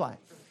time. It'd be fine.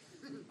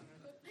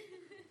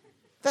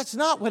 That's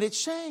not what it's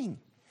saying.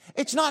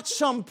 It's not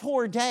some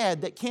poor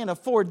dad that can't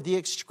afford the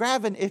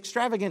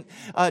extravagant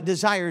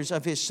desires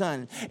of his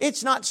son.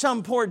 It's not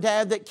some poor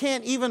dad that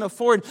can't even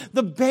afford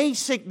the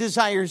basic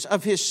desires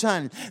of his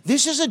son.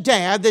 This is a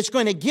dad that's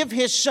going to give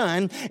his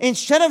son,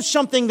 instead of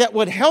something that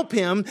would help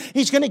him,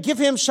 he's going to give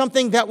him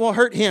something that will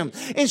hurt him.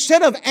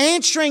 Instead of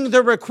answering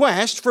the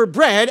request for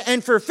bread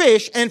and for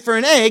fish and for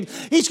an egg,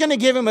 he's going to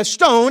give him a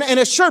stone and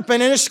a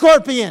serpent and a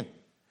scorpion.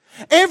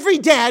 Every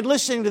dad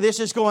listening to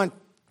this is going,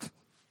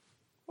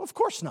 well, of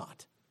course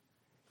not.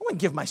 I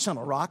wouldn't give my son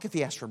a rock if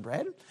he asked for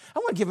bread. I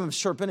wouldn't give him a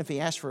serpent if he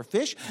asked for a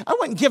fish. I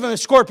wouldn't give him a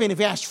scorpion if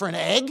he asked for an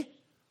egg.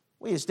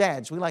 We as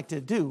dads, we like to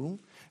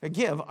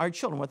give our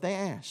children what they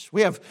ask.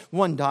 We have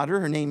one daughter.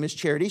 Her name is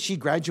Charity. She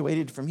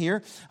graduated from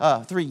here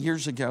 3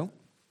 years ago.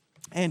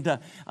 And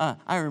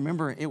I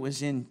remember it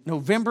was in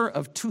November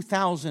of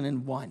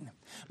 2001.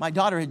 My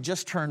daughter had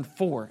just turned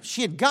 4.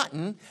 She had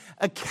gotten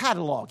a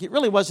catalog. It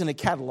really wasn't a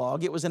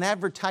catalog. It was an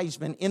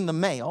advertisement in the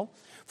mail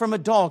from a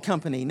doll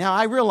company. Now,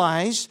 I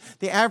realize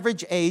the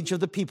average age of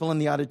the people in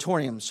the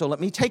auditorium, so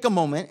let me take a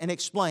moment and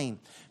explain.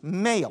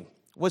 Mail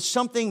was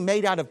something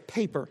made out of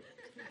paper.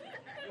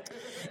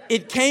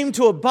 It came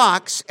to a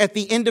box at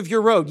the end of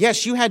your road.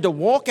 Yes, you had to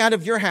walk out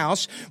of your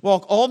house,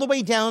 walk all the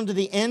way down to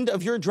the end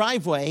of your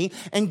driveway,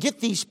 and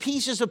get these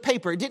pieces of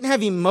paper. It didn't have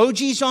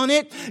emojis on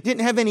it. It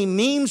didn't have any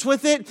memes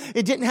with it.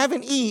 It didn't have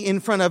an E in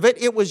front of it.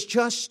 It was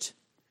just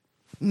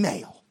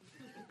mail.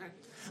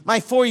 My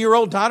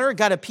 4-year-old daughter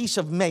got a piece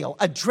of mail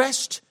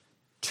addressed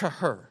to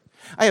her.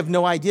 I have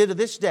no idea to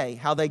this day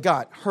how they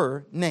got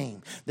her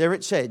name. There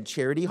it said,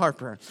 Charity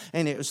Harper.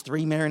 And it was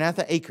 3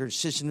 Maranatha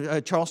Acres,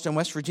 Charleston,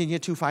 West Virginia,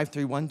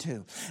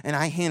 25312. And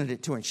I handed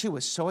it to her, and she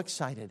was so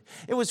excited.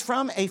 It was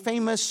from a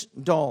famous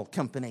doll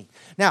company.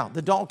 Now,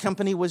 the doll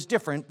company was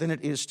different than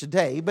it is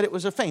today, but it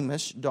was a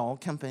famous doll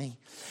company.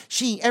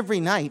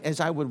 Every night, as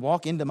I would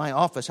walk into my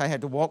office, I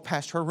had to walk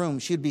past her room.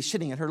 She'd be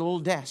sitting at her little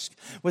desk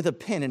with a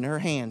pen in her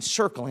hand,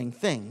 circling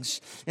things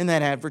in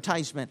that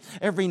advertisement.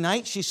 Every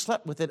night, she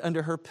slept with it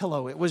under her pillow.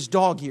 It was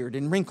dog-eared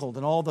and wrinkled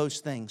and all those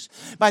things.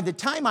 By the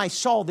time I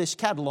saw this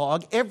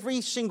catalog,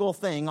 every single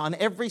thing on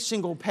every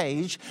single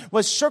page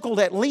was circled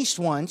at least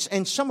once,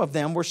 and some of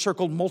them were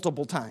circled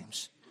multiple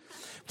times.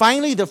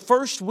 Finally, the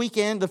first week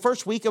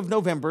of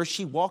November,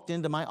 she walked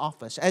into my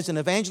office. As an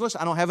evangelist,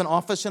 I don't have an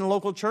office in a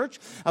local church.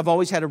 I've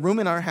always had a room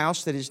in our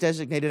house that is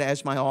designated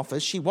as my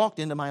office. She walked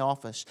into my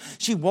office.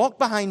 She walked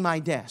behind my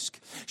desk.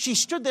 She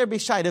stood there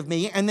beside of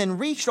me and then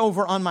reached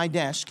over on my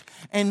desk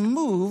and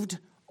moved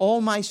all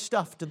my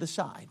stuff to the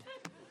side.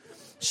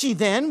 She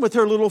then, with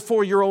her little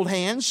 4-year-old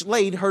hands,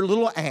 laid her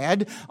little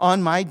ad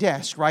on my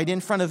desk right in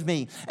front of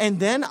me. And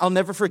then, I'll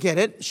never forget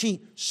it, she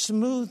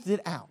smoothed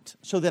it out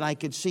so that I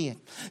could see it.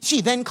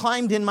 She then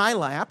climbed in my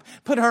lap,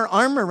 put her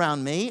arm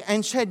around me,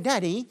 and said,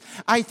 Daddy,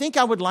 I think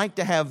I would like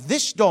to have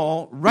this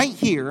doll right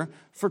here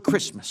for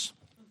Christmas.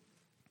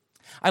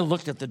 I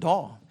looked at the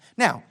doll.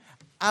 Now,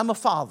 I'm a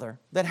father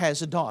that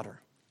has a daughter.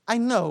 I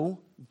know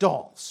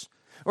dolls.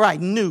 Or I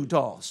knew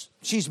dolls.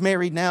 She's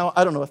married now.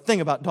 I don't know a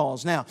thing about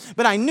dolls now.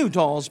 But I knew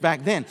dolls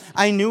back then.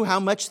 I knew how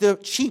much the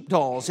cheap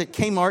dolls at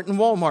Kmart and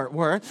Walmart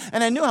were.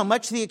 And I knew how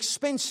much the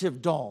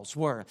expensive dolls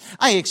were.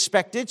 I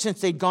expected,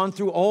 since they'd gone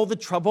through all the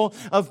trouble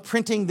of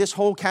printing this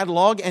whole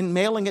catalog and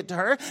mailing it to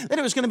her, that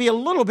it was going to be a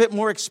little bit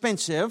more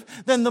expensive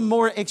than the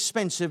more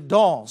expensive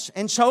dolls.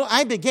 And so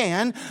I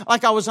began,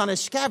 like I was on a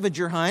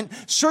scavenger hunt,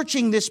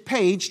 searching this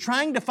page,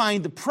 trying to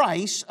find the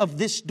price of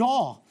this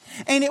doll.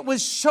 And it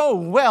was so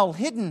well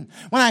hidden.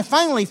 When I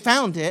finally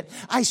found it,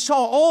 I saw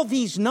all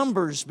these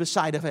numbers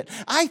beside of it.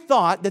 I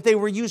thought that they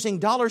were using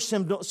dollar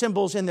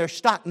symbols in their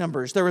stock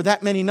numbers. There were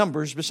that many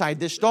numbers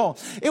beside this doll.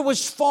 It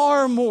was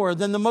far more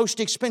than the most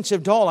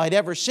expensive doll I'd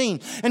ever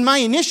seen. And my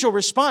initial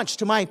response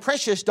to my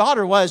precious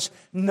daughter was,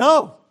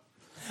 no.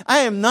 I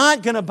am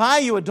not going to buy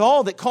you a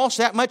doll that costs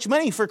that much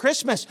money for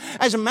Christmas.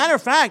 As a matter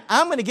of fact,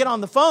 I'm going to get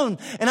on the phone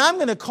and I'm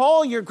going to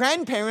call your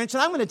grandparents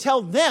and I'm going to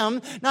tell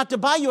them not to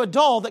buy you a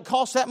doll that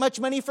costs that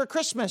much money for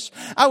Christmas.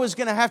 I was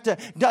going to have to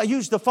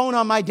use the phone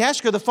on my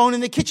desk or the phone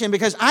in the kitchen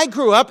because I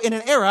grew up in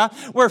an era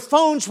where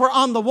phones were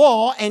on the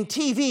wall and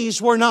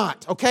TVs were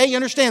not. Okay, you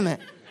understand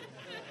that?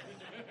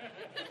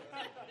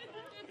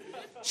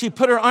 She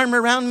put her arm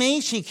around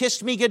me. She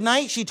kissed me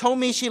goodnight. She told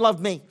me she loved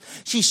me.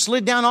 She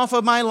slid down off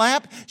of my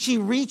lap. She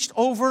reached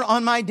over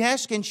on my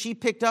desk and she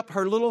picked up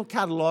her little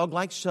catalog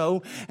like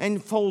so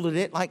and folded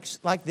it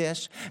like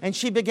this. And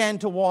she began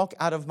to walk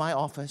out of my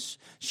office.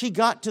 She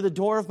got to the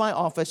door of my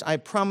office. I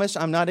promise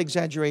I'm not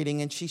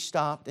exaggerating. And she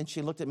stopped and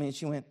she looked at me and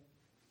she went.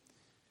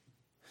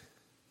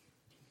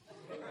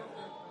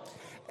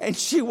 And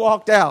she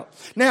walked out.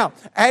 Now,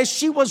 as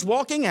she was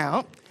walking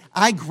out,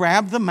 I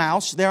grabbed the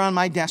mouse there on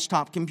my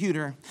desktop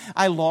computer.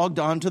 I logged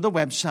onto the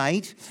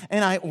website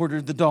and I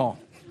ordered the doll.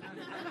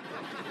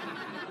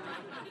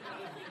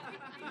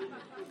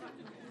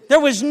 There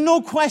was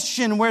no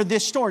question where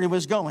this story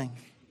was going.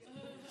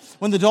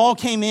 When the doll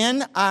came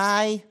in,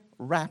 I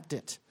wrapped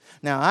it.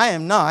 Now, I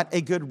am not a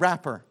good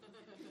wrapper.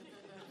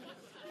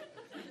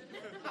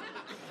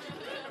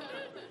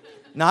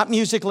 Not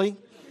musically.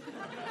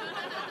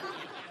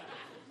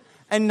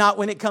 And not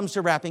when it comes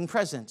to wrapping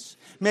presents.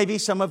 Maybe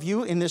some of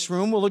you in this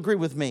room will agree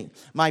with me.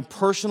 My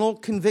personal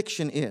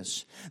conviction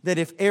is that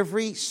if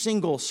every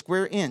single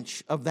square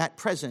inch of that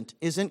present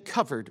isn't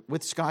covered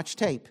with Scotch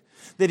tape,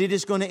 that it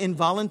is going to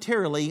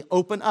involuntarily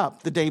open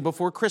up the day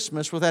before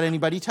Christmas without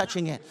anybody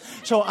touching it.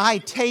 So I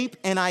tape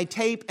and I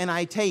tape and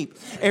I tape.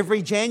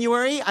 Every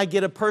January, I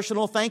get a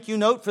personal thank you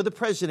note from the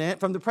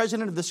president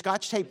of the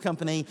Scotch Tape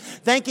Company,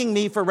 thanking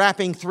me for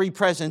wrapping 3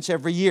 presents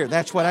every year.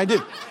 That's what I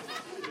do.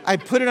 I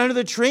put it under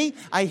the tree.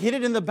 I hid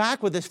it in the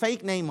back with a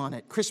fake name on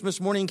it. Christmas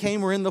morning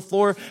came. We're in the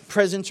floor.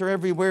 Presents are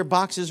everywhere.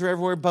 Boxes are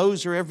everywhere.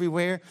 Bows are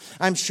everywhere.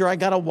 I'm sure I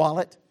got a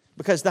wallet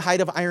because the height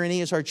of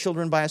irony is our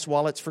children buy us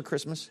wallets for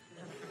Christmas.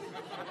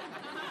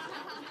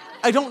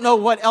 I don't know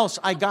what else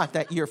I got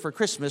that year for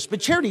Christmas,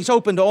 but Charity's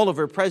opened all of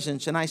her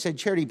presents. And I said,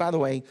 Charity, by the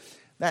way,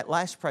 that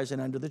last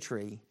present under the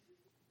tree,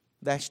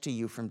 that's to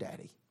you from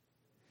Daddy.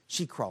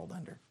 She crawled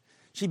under.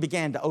 She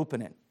began to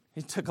open it.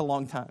 It took a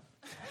long time.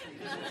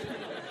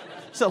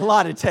 It's a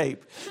lot of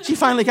tape. She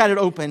finally got it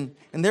open,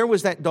 and there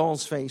was that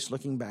doll's face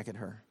looking back at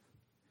her.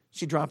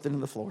 She dropped it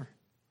on the floor.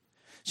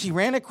 She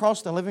ran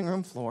across the living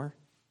room floor.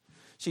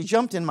 She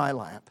jumped in my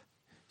lap.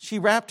 She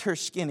wrapped her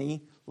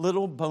skinny,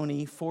 little,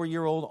 bony,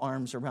 4-year-old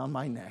arms around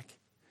my neck,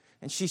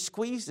 and she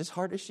squeezed as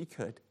hard as she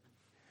could.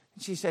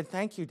 And she said,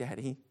 "Thank you,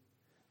 Daddy.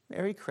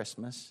 Merry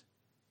Christmas.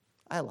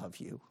 I love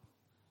you."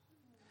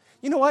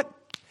 You know what?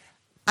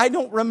 I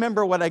don't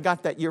remember what I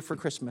got that year for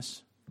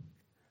Christmas,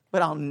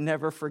 but I'll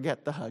never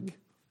forget the hug.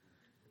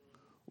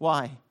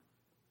 Why?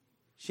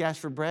 She asked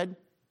for bread.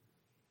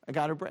 I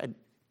got her bread.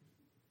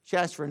 She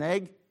asked for an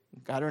egg.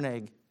 Got her an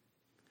egg.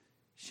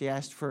 She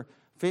asked for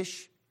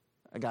fish.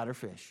 I got her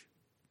fish.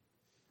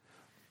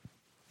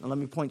 Now let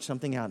me point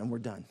something out and we're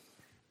done.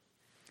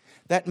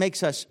 That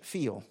makes us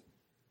feel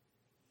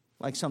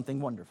like something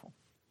wonderful.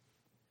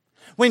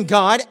 When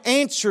God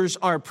answers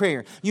our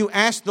prayer, you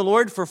ask the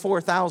Lord for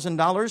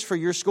 $4,000 for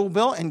your school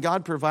bill, and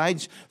God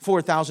provides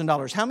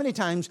 $4,000. How many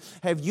times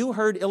have you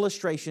heard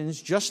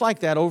illustrations just like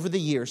that over the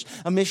years?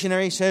 A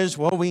missionary says,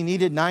 well, we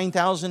needed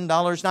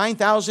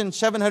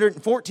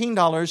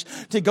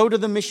 $9,714 to go to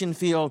the mission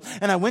field.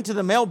 And I went to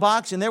the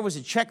mailbox, and there was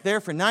a check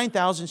there for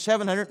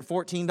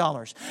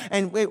 $9,714.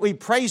 And we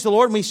praise the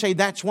Lord, and we say,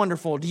 that's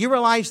wonderful. Do you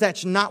realize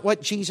that's not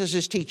what Jesus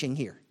is teaching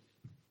here?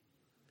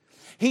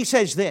 He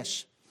says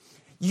this.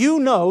 You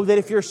know that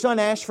if your son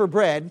asks for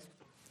bread,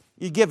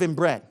 you give him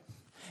bread.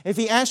 If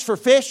he asks for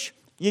fish,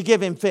 you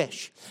give him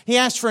fish. He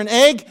asks for an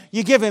egg,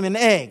 you give him an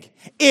egg.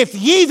 If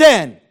ye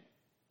then,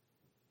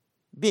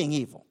 being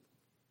evil,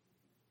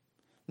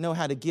 know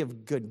how to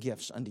give good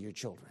gifts unto your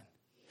children.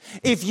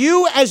 If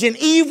you as an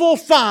evil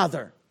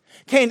father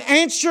can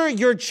answer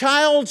your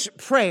child's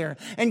prayer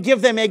and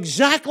give them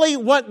exactly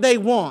what they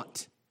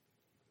want,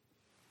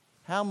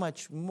 how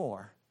much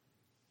more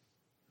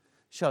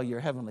shall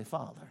your heavenly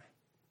Father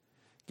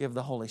give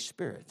the Holy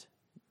Spirit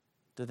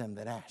to them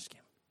that ask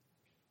Him?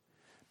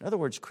 In other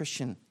words,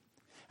 Christian,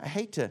 I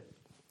hate to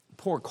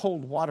pour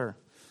cold water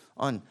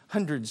on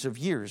hundreds of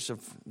years of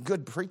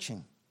good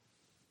preaching.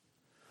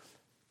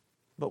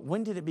 But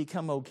when did it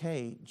become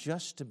okay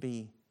just to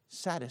be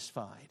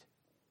satisfied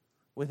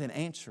with an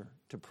answer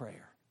to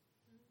prayer?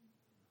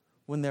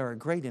 When there are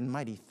great and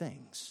mighty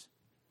things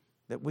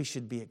that we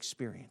should be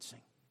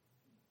experiencing.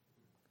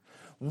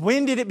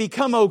 When did it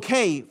become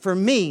okay for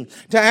me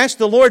to ask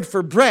the Lord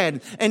for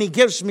bread and He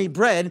gives me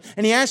bread,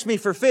 and He asks me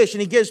for fish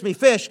and He gives me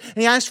fish, and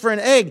He asks for an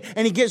egg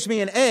and He gives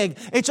me an egg?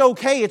 It's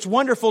okay, it's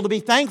wonderful to be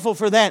thankful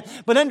for that.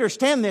 But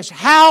understand this,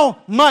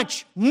 how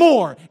much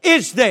more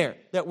is there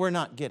that we're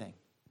not getting?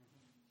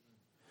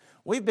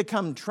 We've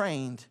become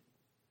trained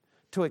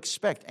to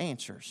expect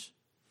answers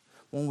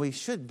when we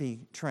should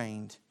be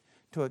trained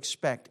to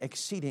expect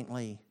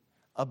exceedingly,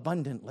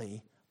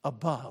 abundantly,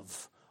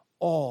 above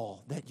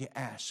all that you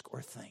ask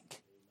or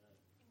think.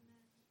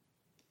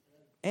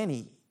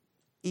 Any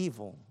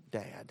evil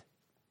dad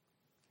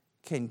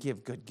can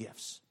give good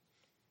gifts.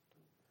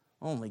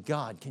 Only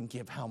God can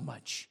give how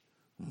much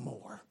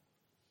more.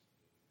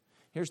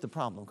 Here's the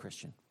problem,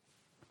 Christian.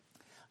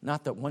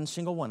 Not that one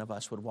single one of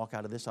us would walk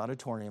out of this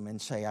auditorium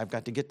and say, I've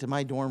got to get to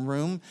my dorm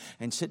room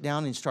and sit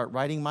down and start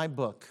writing my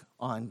book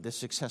on the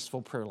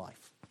successful prayer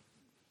life.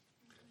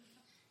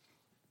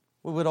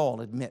 We would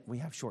all admit we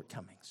have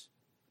shortcomings.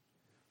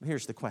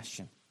 Here's the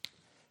question.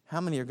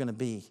 How many are going to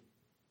be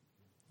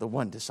the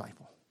one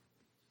disciple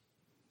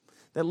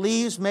that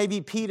leaves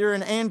maybe Peter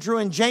and Andrew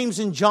and James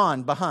and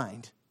John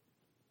behind?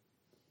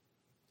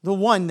 The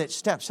one that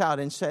steps out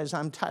and says,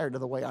 I'm tired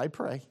of the way I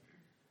pray.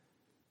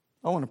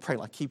 I want to pray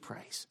like he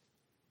prays.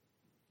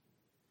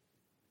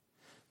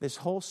 This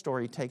whole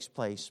story takes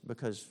place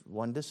because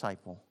one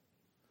disciple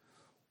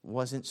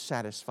wasn't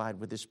satisfied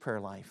with his prayer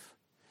life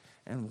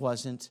and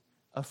wasn't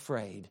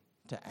afraid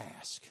to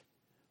ask.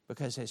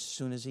 Because as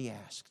soon as he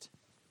asked,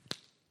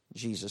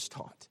 Jesus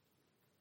taught.